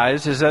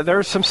realize is that there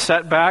are some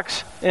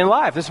setbacks in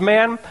life. This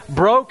man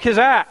broke his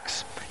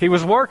axe. He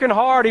was working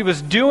hard. He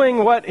was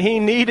doing what he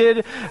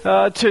needed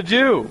to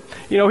do.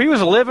 He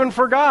was living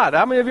for God.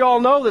 How many of you all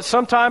know that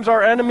sometimes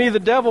our enemy, the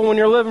devil, when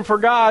you're living for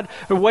God,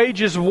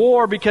 wages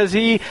war because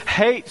he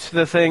hates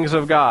the things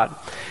of God?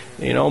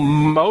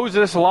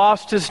 Moses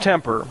lost his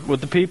temper with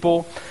the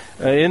people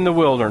in the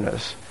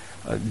wilderness.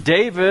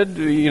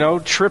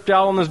 David, tripped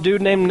out on this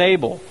dude named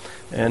Nabal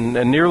and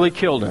nearly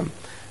killed him.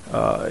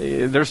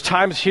 There's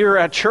times here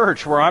at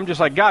church where I'm just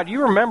like, God,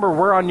 you remember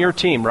we're on your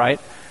team, right?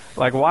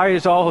 Like, why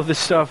is all of this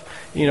stuff,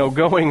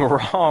 going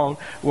wrong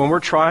when we're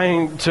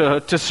trying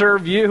to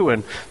serve you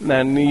and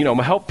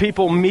help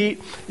people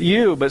meet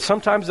you? But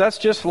sometimes that's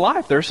just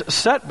life. There's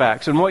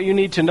setbacks. And what you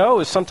need to know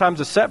is sometimes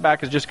a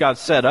setback is just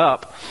God's set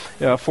up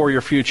for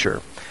your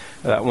future.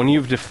 When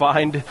you've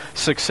defined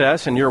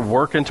success and you're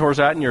working towards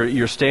that and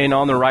you're staying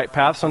on the right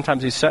path,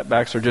 sometimes these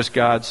setbacks are just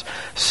God's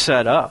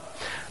set up.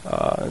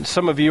 And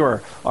some of you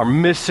are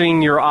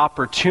missing your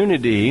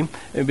opportunity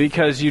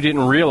because you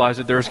didn't realize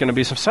that there's going to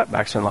be some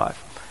setbacks in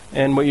life.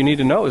 And what you need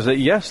to know is that,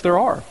 yes, there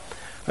are.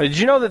 Did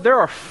you know that there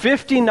are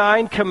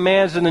 59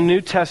 commands in the New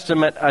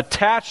Testament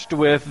attached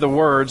with the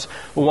words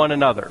one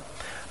another?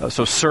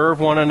 So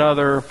serve one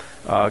another,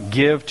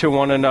 give to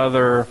one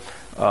another,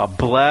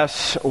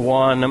 bless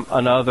one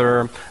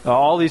another.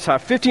 All these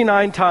times,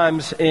 59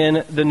 times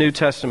in the New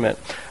Testament.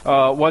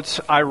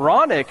 What's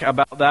ironic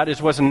about that is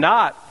what's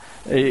not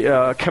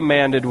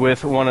commanded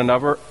with one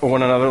another,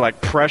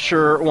 like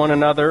pressure one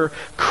another,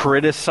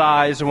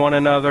 criticize one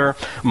another,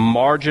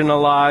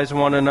 marginalize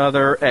one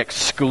another,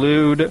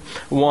 exclude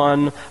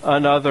one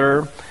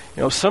another.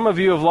 Some of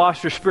you have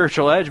lost your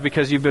spiritual edge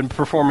because you've been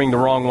performing the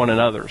wrong one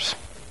another's.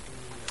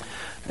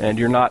 And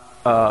you're not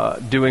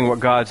doing what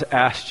God's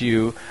asked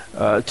you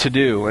to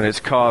do, and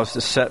it's caused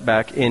a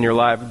setback in your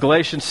life.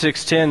 Galatians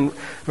 6:10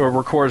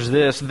 records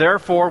this: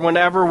 therefore,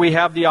 whenever we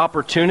have the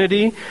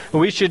opportunity,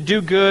 we should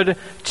do good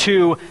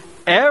to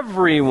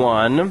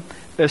everyone,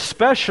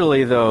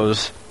 especially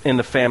those in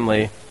the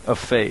family of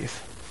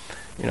faith.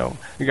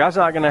 God's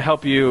not going to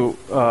help you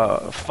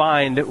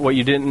find what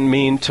you didn't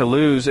mean to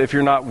lose if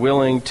you're not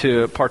willing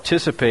to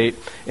participate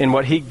in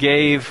what He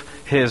gave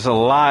His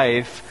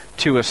life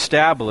to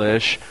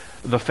establish,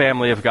 the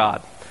family of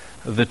God,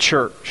 the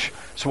church.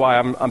 That's why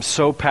I'm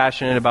so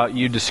passionate about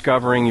you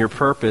discovering your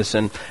purpose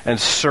and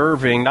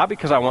serving, not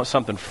because I want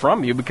something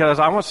from you, because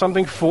I want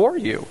something for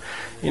you.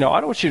 I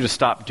don't want you to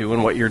stop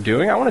doing what you're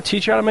doing. I want to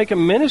teach you how to make a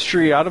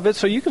ministry out of it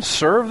so you can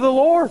serve the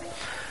Lord.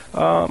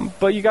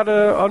 But you got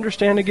to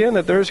understand again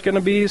that there's going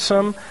to be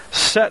some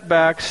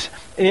setbacks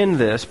in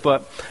this.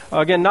 But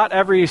again, not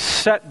every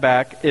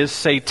setback is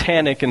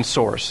satanic in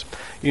source.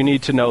 You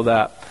need to know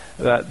that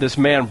this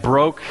man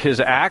broke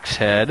his axe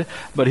head,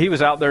 but he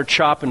was out there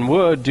chopping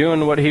wood,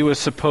 doing what he was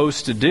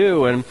supposed to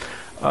do, and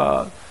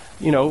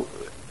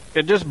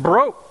it just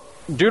broke.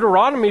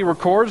 Deuteronomy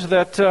records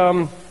that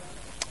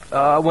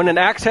when an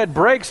axe head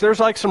breaks, there's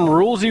like some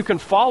rules you can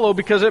follow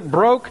because it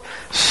broke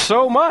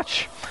so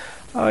much.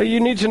 You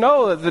need to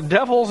know that the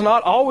devil's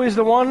not always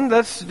the one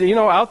that's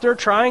out there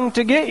trying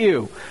to get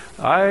you.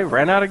 I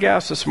ran out of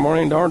gas this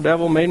morning. Darn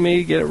devil made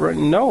me get it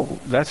running. No,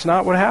 that's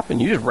not what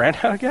happened. You just ran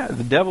out of gas.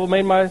 The devil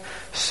made my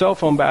cell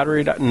phone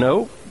battery die.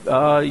 No,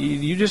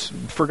 you just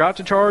forgot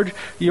to charge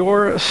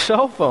your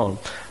cell phone.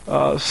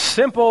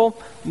 Simple,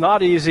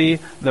 not easy.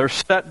 There's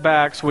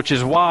setbacks, which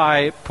is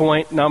why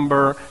point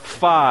number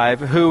 5,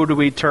 who do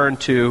we turn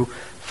to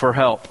for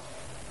help?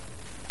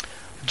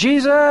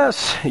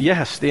 Jesus.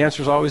 Yes, the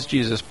answer is always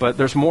Jesus, but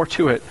there's more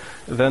to it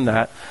than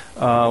that.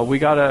 We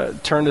got to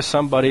turn to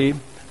somebody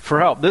for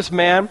help. This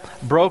man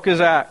broke his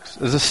axe.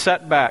 There's a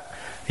setback.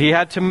 He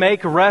had to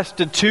make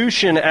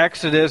restitution.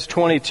 Exodus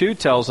 22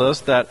 tells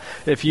us that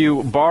if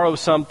you borrow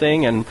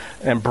something and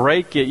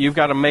break it, you've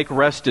got to make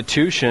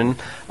restitution.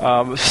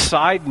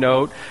 Side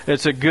note,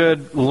 it's a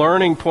good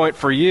learning point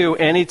for you.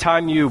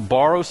 Anytime you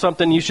borrow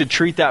something, you should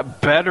treat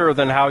that better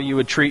than how you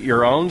would treat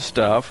your own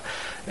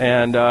stuff.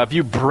 And if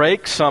you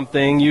break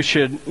something, you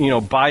should,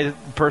 buy the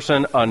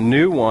person a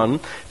new one.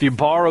 If you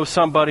borrow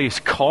somebody's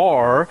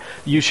car,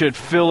 you should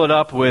fill it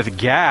up with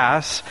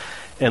gas.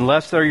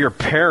 Unless they're your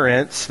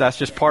parents, that's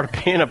just part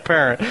of being a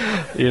parent.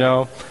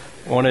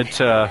 Wanted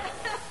to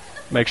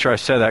make sure I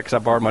said that because I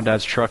borrowed my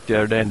dad's truck the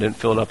other day and didn't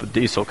fill it up with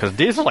diesel because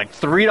diesel's like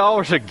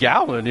 $3 a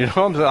gallon.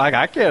 I'm like,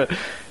 I can't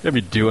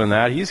be doing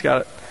that. He's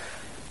got it.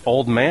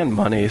 old man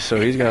money, so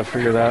he's got to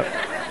figure that.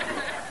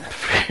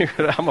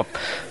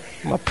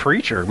 I'm a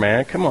preacher,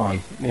 man. Come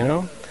on,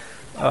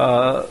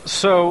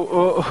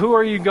 So who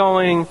are you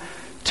going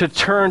to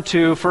turn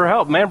to for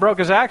help? Man broke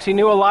his axe. He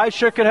knew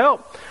Elisha could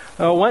help.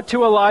 Went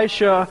to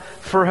Elisha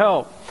for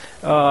help.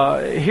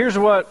 Here's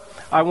what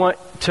I want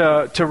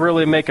to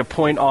really make a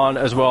point on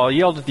as well. I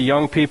yelled at the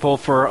young people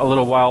for a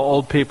little while.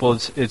 Old people,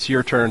 it's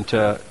your turn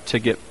to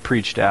get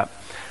preached at.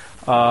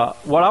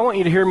 What I want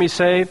you to hear me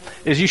say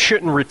is you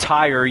shouldn't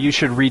retire, you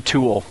should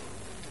retool.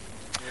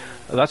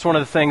 That's one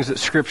of the things that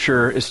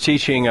Scripture is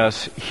teaching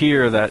us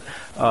here, that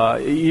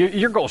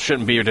your goal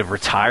shouldn't be to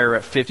retire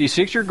at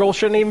 56. Your goal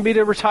shouldn't even be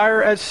to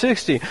retire at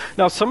 60.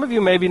 Now, some of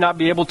you maybe not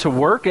be able to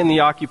work in the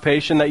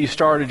occupation that you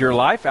started your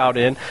life out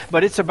in,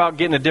 but it's about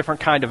getting a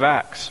different kind of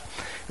axe.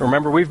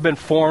 Remember, we've been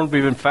formed,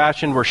 we've been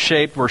fashioned, we're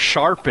shaped, we're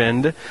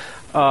sharpened,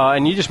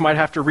 and you just might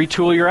have to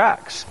retool your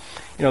axe.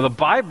 The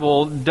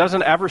Bible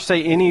doesn't ever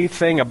say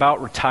anything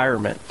about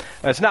retirement.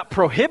 It's not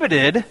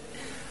prohibited,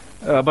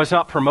 but it's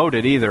not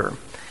promoted either.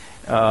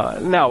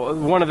 Now,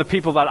 one of the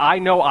people that I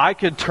know I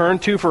could turn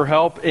to for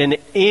help in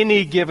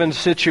any given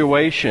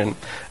situation,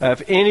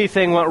 if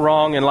anything went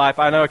wrong in life,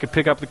 I know I could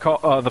pick up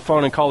the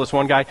phone and call this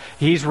one guy.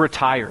 He's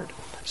retired.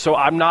 So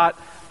I'm not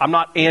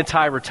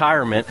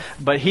anti-retirement,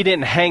 but he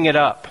didn't hang it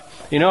up.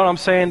 You know what I'm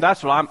saying?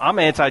 That's what I'm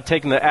anti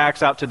taking the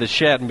axe out to the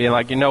shed and being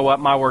like, you know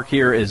what, my work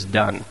here is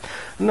done.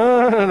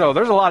 No.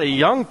 There's a lot of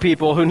young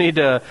people who need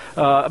to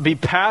be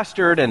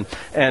pastored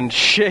and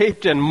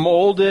shaped and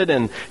molded.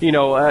 And,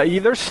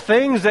 there's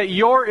things that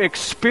your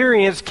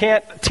experience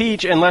can't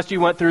teach unless you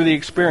went through the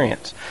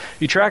experience.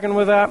 You tracking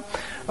with that?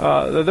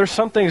 There's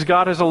some things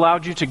God has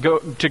allowed you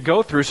to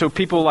go through, so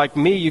people like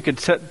me, you could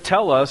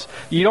tell us,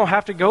 you don't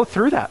have to go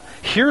through that.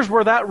 Here's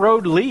where that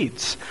road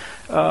leads.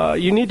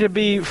 You need to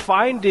be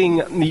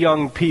finding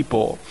young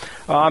people.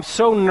 I'm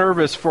so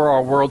nervous for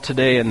our world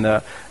today and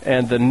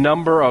the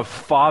number of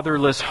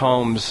fatherless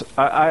homes.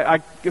 I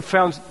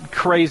found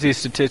crazy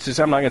statistics.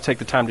 I'm not going to take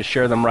the time to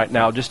share them right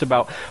now, just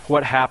about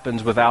what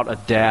happens without a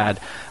dad.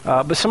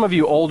 But some of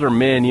you older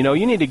men,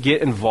 you need to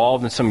get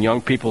involved in some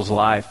young people's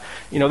life.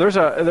 You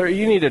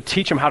need to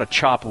teach them how to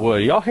chop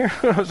wood. Y'all hear?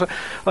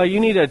 You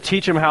need to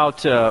teach them how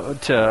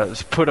to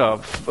put a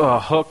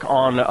hook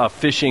on a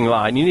fishing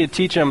line. You need to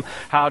teach them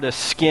how to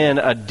skin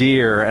a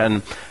deer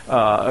and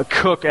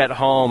cook at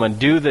home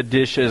and do the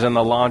dishes and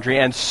the laundry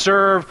and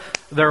serve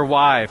their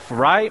wife,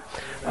 right?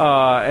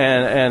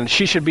 And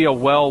she should be a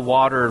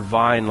well-watered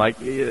vine.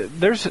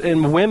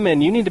 In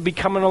women, you need to be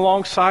coming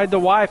alongside the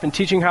wife and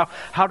teaching how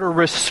to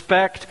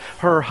respect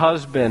her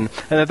husband,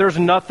 and that there's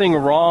nothing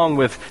wrong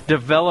with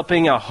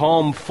developing a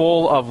home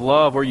full of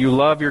love where you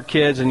love your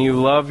kids and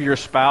you love your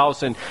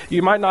spouse, and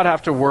you might not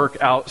have to work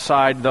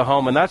outside the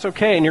home, and that's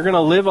okay, and you're going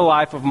to live a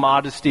life of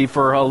modesty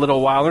for a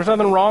little while. There's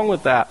nothing wrong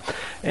with that.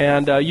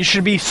 And you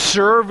should be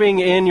serving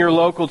in your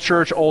local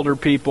church, older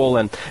people,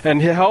 and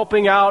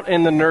helping out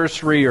in the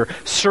nursery, or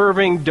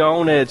serving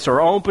donuts,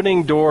 or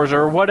opening doors,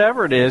 or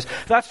whatever it is.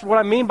 That's what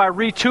I mean by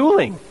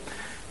retooling.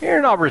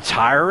 You're not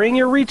retiring,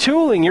 you're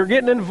retooling. You're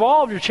getting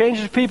involved, you're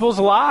changing people's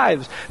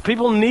lives.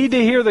 People need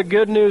to hear the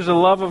good news, the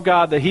love of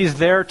God, that He's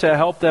there to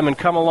help them and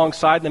come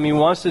alongside them. He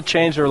wants to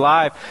change their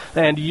life,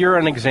 and you're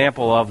an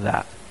example of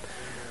that.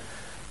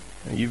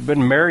 You've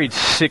been married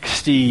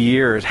 60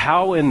 years.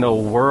 How in the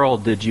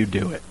world did you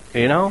do it?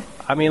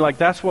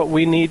 That's what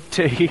we need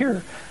to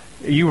hear.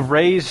 You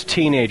raised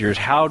teenagers.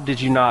 How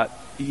did you not,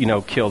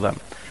 kill them?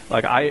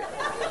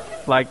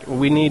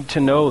 We need to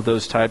know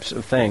those types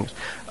of things.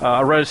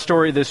 I read a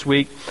story this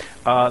week.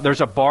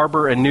 There's a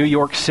barber in New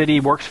York City,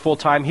 works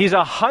full-time. He's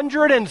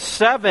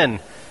 107.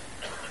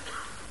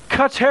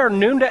 Cuts hair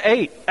noon to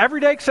 8, every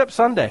day except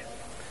Sunday.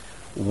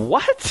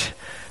 What?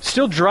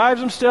 Still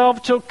drives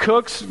himself, still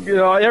cooks,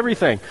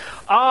 everything.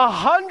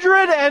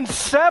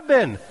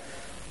 107!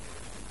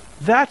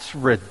 That's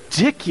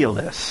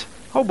ridiculous.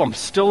 Hope I'm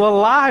still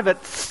alive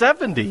at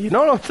 70. You know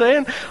what I'm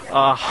saying?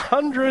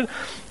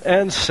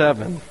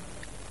 107.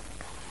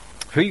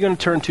 Who are you going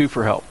to turn to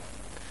for help?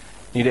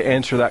 You need to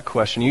answer that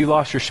question. You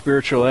lost your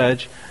spiritual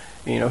edge.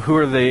 Who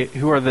are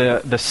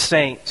the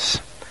saints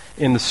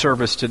in the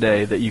service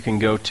today that you can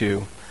go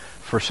to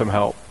for some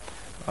help?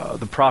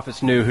 The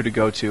prophets knew who to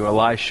go to.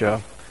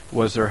 Elisha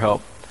was their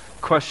help.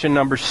 Question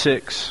number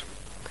 6.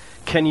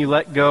 Can you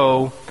let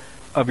go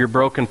of your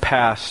broken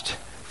past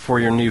for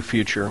your new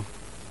future?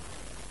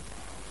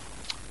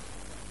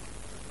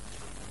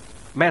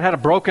 Man had a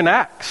broken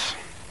axe.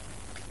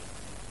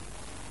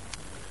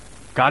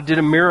 God did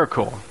a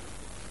miracle.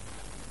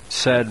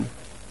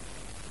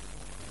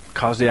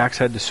 Caused the axe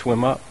head to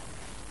swim up.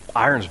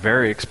 Iron's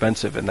very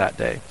expensive in that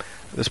day.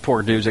 This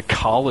poor dude's a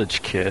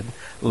college kid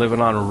living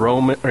on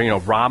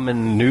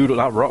ramen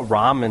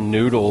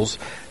noodles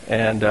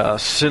and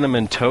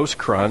cinnamon toast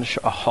crunch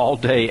all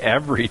day,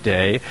 every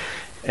day.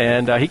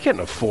 And he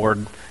couldn't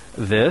afford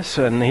this.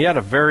 And he had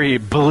a very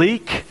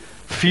bleak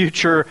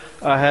future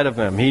ahead of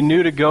him. He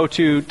knew to go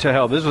to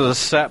help. This was a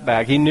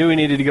setback. He knew he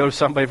needed to go to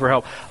somebody for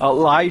help.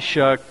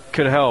 Elisha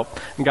could help.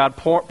 And God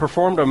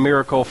performed a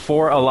miracle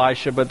for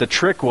Elisha, but the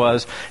trick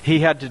was he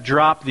had to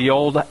drop the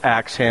old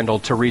axe handle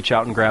to reach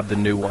out and grab the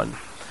new one.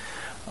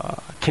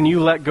 Can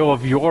you let go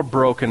of your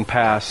broken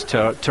past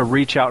to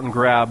reach out and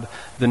grab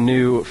the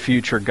new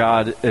future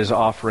God is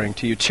offering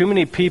to you? Too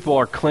many people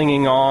are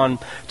clinging on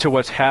to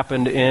what's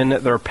happened in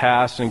their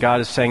past, and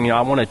God is saying,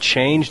 I want to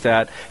change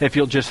that if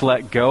you'll just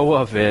let go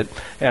of it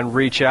and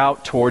reach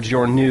out towards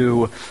your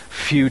new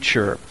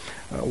future.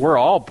 We're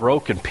all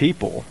broken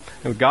people.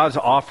 God's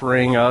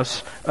offering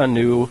us a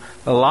new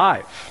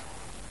life.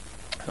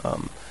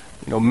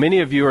 Many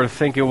of you are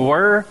thinking,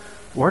 where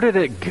did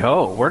it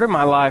go? Where did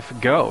my life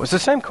go? It's the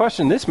same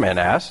question this man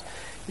asked.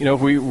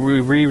 If we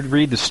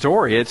read the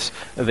story, it's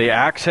the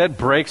axe head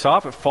breaks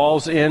off, it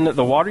falls in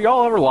the water.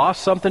 Y'all ever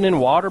lost something in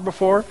water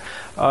before?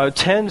 It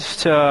tends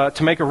to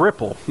make a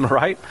ripple,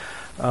 right?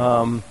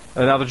 Now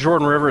the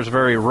Jordan River is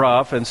very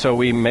rough, and so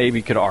we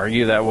maybe could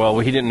argue that,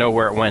 he didn't know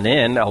where it went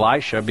in,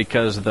 Elisha,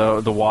 because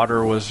the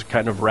water was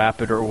kind of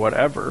rapid or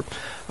whatever.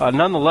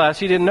 Nonetheless,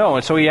 he didn't know,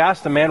 and so he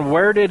asked the man,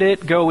 where did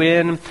it go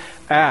in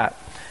at?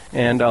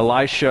 And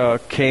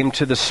Elisha came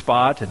to the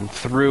spot and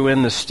threw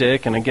in the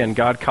stick. And again,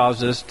 God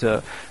caused us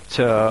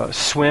to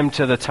swim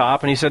to the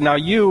top. And he said, now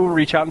you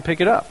reach out and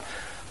pick it up.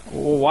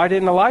 Well, why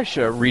didn't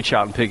Elisha reach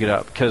out and pick it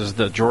up? Because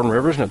the Jordan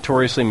River is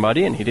notoriously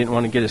muddy and he didn't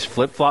want to get his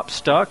flip-flop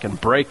stuck and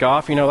break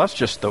off. That's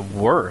just the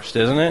worst,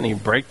 isn't it? And he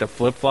break the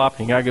flip-flop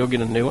and you got to go get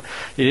a new one.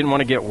 He didn't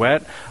want to get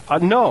wet.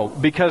 No,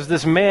 because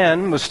this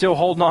man was still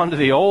holding on to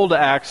the old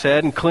axe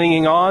head and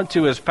clinging on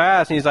to his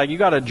past. And he's like, you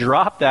got to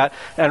drop that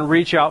and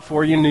reach out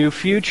for your new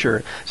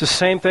future. It's the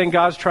same thing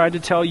God's trying to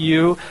tell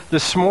you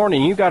this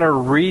morning. You got to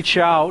reach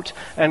out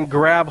and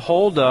grab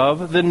hold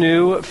of the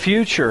new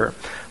future.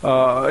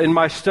 In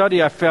my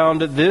study, I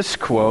found this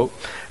quote,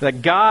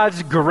 that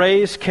God's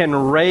grace can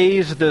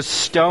raise the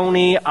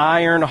stony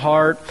iron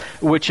heart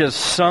which is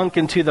sunk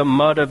into the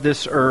mud of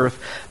this earth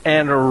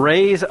and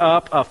raise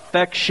up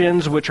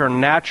affections which are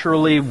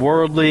naturally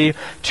worldly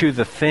to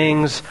the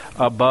things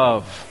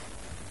above.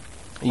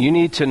 You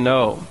need to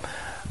know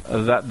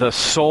that the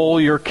soul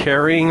you're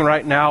carrying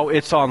right now,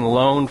 it's on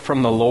loan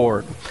from the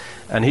Lord.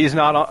 And He's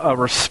not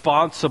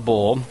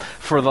responsible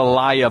for the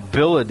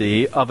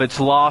liability of its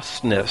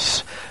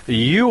lostness.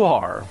 You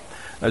are.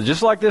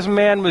 Just like this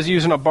man was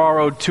using a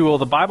borrowed tool,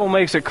 the Bible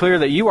makes it clear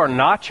that you are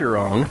not your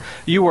own.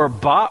 You were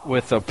bought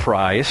with a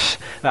price.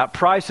 That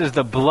price is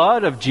the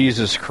blood of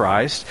Jesus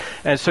Christ.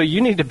 And so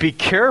you need to be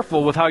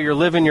careful with how you're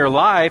living your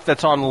life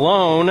that's on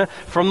loan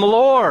from the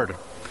Lord.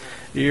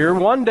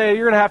 One day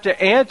you're going to have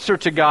to answer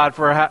to God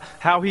for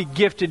how He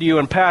gifted you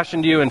and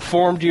passioned you and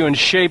formed you and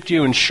shaped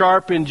you and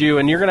sharpened you.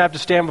 And you're going to have to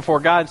stand before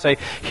God and say,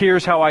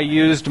 here's how I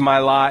used my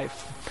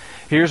life.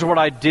 Here's what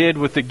I did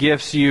with the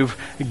gifts you've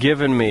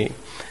given me.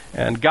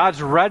 And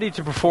God's ready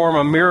to perform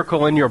a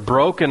miracle in your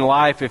broken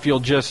life if you'll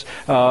just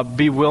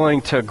be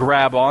willing to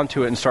grab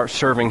onto it and start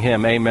serving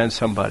Him. Amen,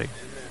 somebody.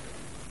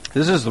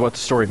 This is what the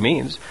story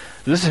means.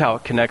 This is how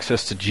it connects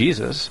us to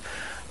Jesus.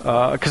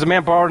 Because a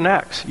man borrowed an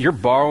axe. You're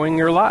borrowing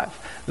your life.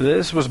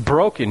 This was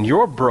broken.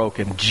 You're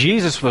broken.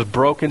 Jesus was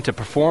broken to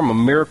perform a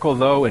miracle,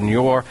 though, in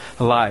your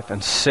life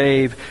and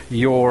save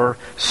your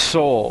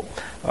soul.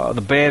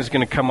 The band's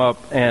going to come up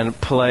and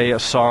play a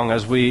song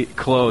as we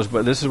close,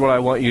 but this is what I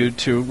want you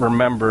to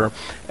remember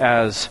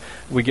as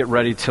we get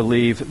ready to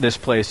leave this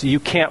place. You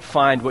can't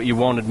find what you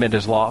won't admit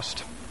is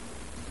lost.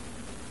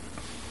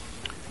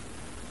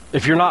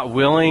 If you're not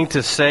willing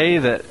to say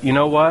that, you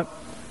know what,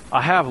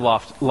 I have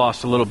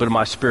lost a little bit of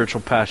my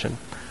spiritual passion.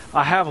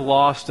 I have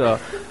lost a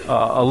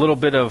little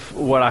bit of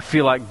what I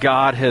feel like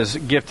God has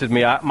gifted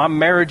me. My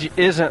marriage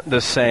isn't the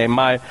same.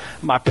 My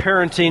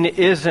parenting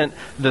isn't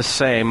the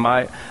same.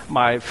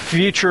 My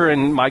future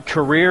and my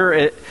career,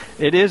 it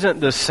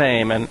isn't the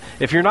same. And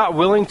if you're not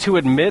willing to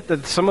admit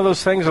that some of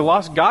those things are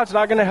lost, God's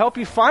not going to help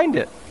you find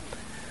it.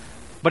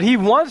 But He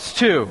wants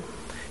to.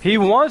 He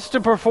wants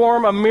to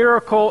perform a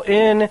miracle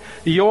in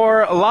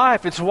your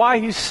life. It's why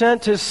He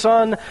sent His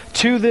Son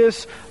to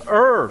this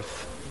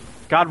earth.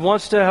 God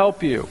wants to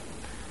help you.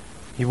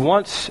 He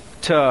wants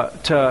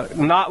to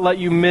not let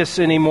you miss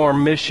any more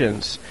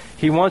missions.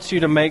 He wants you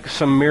to make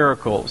some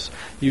miracles.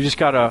 You just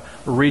got to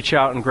reach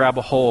out and grab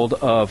a hold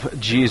of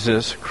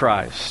Jesus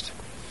Christ.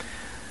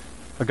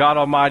 God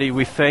Almighty,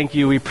 we thank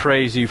You, we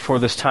praise You for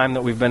this time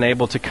that we've been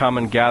able to come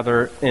and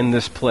gather in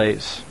this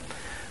place.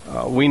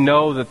 We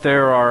know that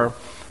there are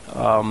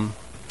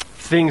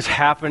things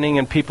happening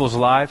in people's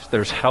lives.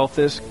 There's health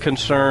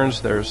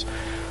concerns, there's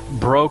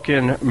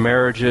broken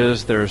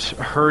marriages, there's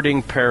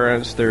hurting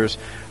parents, there's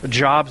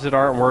jobs that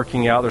aren't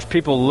working out, there's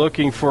people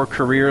looking for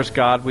careers.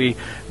 God, we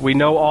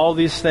know all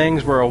these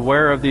things, we're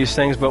aware of these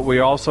things, but we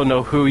also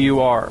know who You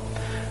are.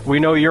 We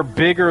know You're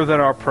bigger than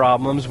our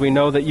problems. We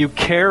know that You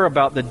care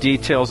about the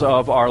details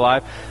of our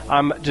life.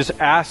 I'm just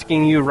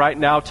asking You right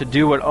now to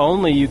do what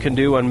only You can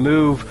do and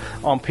move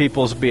on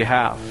people's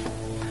behalf.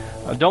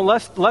 Don't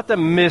let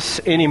them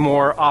miss any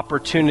more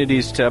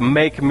opportunities to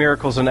make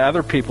miracles in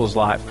other people's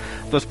lives.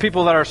 Those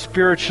people that are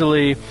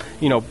spiritually,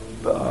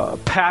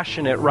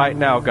 passionate right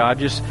now, God,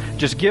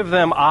 just give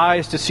them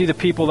eyes to see the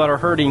people that are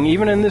hurting,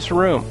 even in this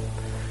room.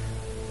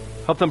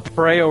 Help them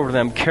pray over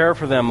them, care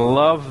for them,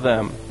 love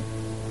them.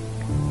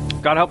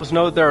 God, help us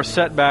know that there are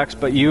setbacks,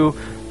 but you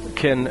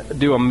can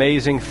do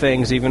amazing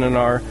things even in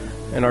our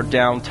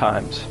down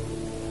times.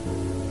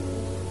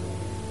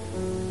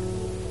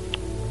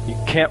 You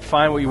can't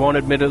find what you won't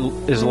admit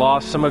is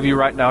lost. Some of you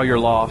right now, you're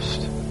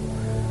lost.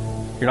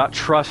 You're not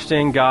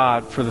trusting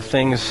God for the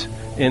things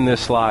in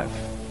this life.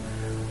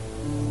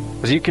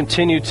 As you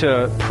continue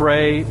to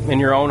pray in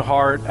your own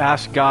heart,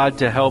 ask God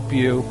to help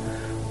you.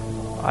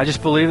 I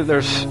just believe that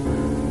there's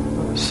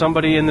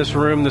somebody in this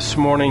room this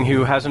morning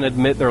who hasn't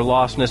admit their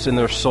lostness in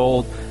their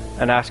soul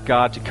and ask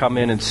God to come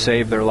in and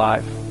save their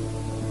life.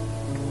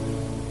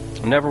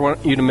 I never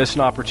want you to miss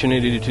an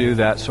opportunity to do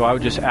that, so I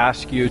would just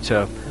ask you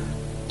to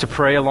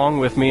pray along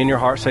with me in your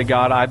heart. Say,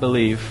 God, I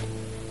believe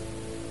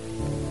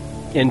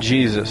in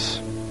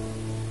Jesus.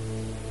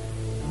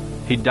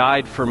 He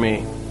died for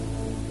me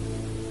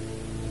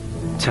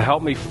to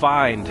help me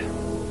find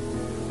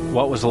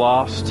what was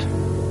lost,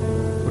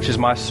 which is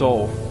my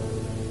soul.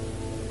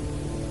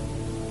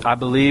 I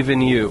believe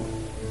in you.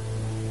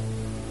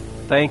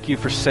 Thank you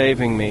for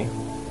saving me.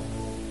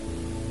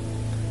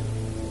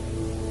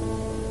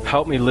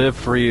 Help me live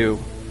for you.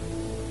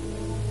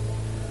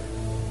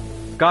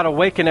 God,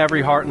 awaken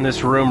every heart in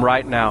this room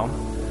right now.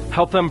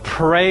 Help them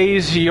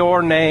praise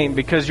your name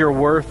because you're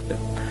worth it.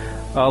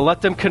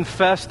 Let them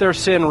confess their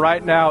sin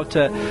right now,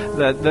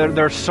 that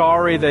they're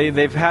sorry,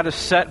 they've had a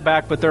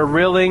setback, but they're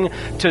willing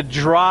to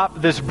drop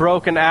this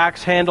broken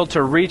axe handle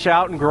to reach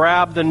out and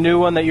grab the new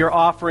one that you're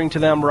offering to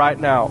them right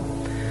now.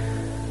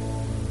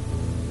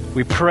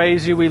 We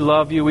praise you, we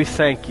love you, we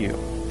thank you.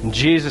 In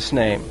Jesus'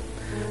 name,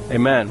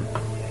 amen.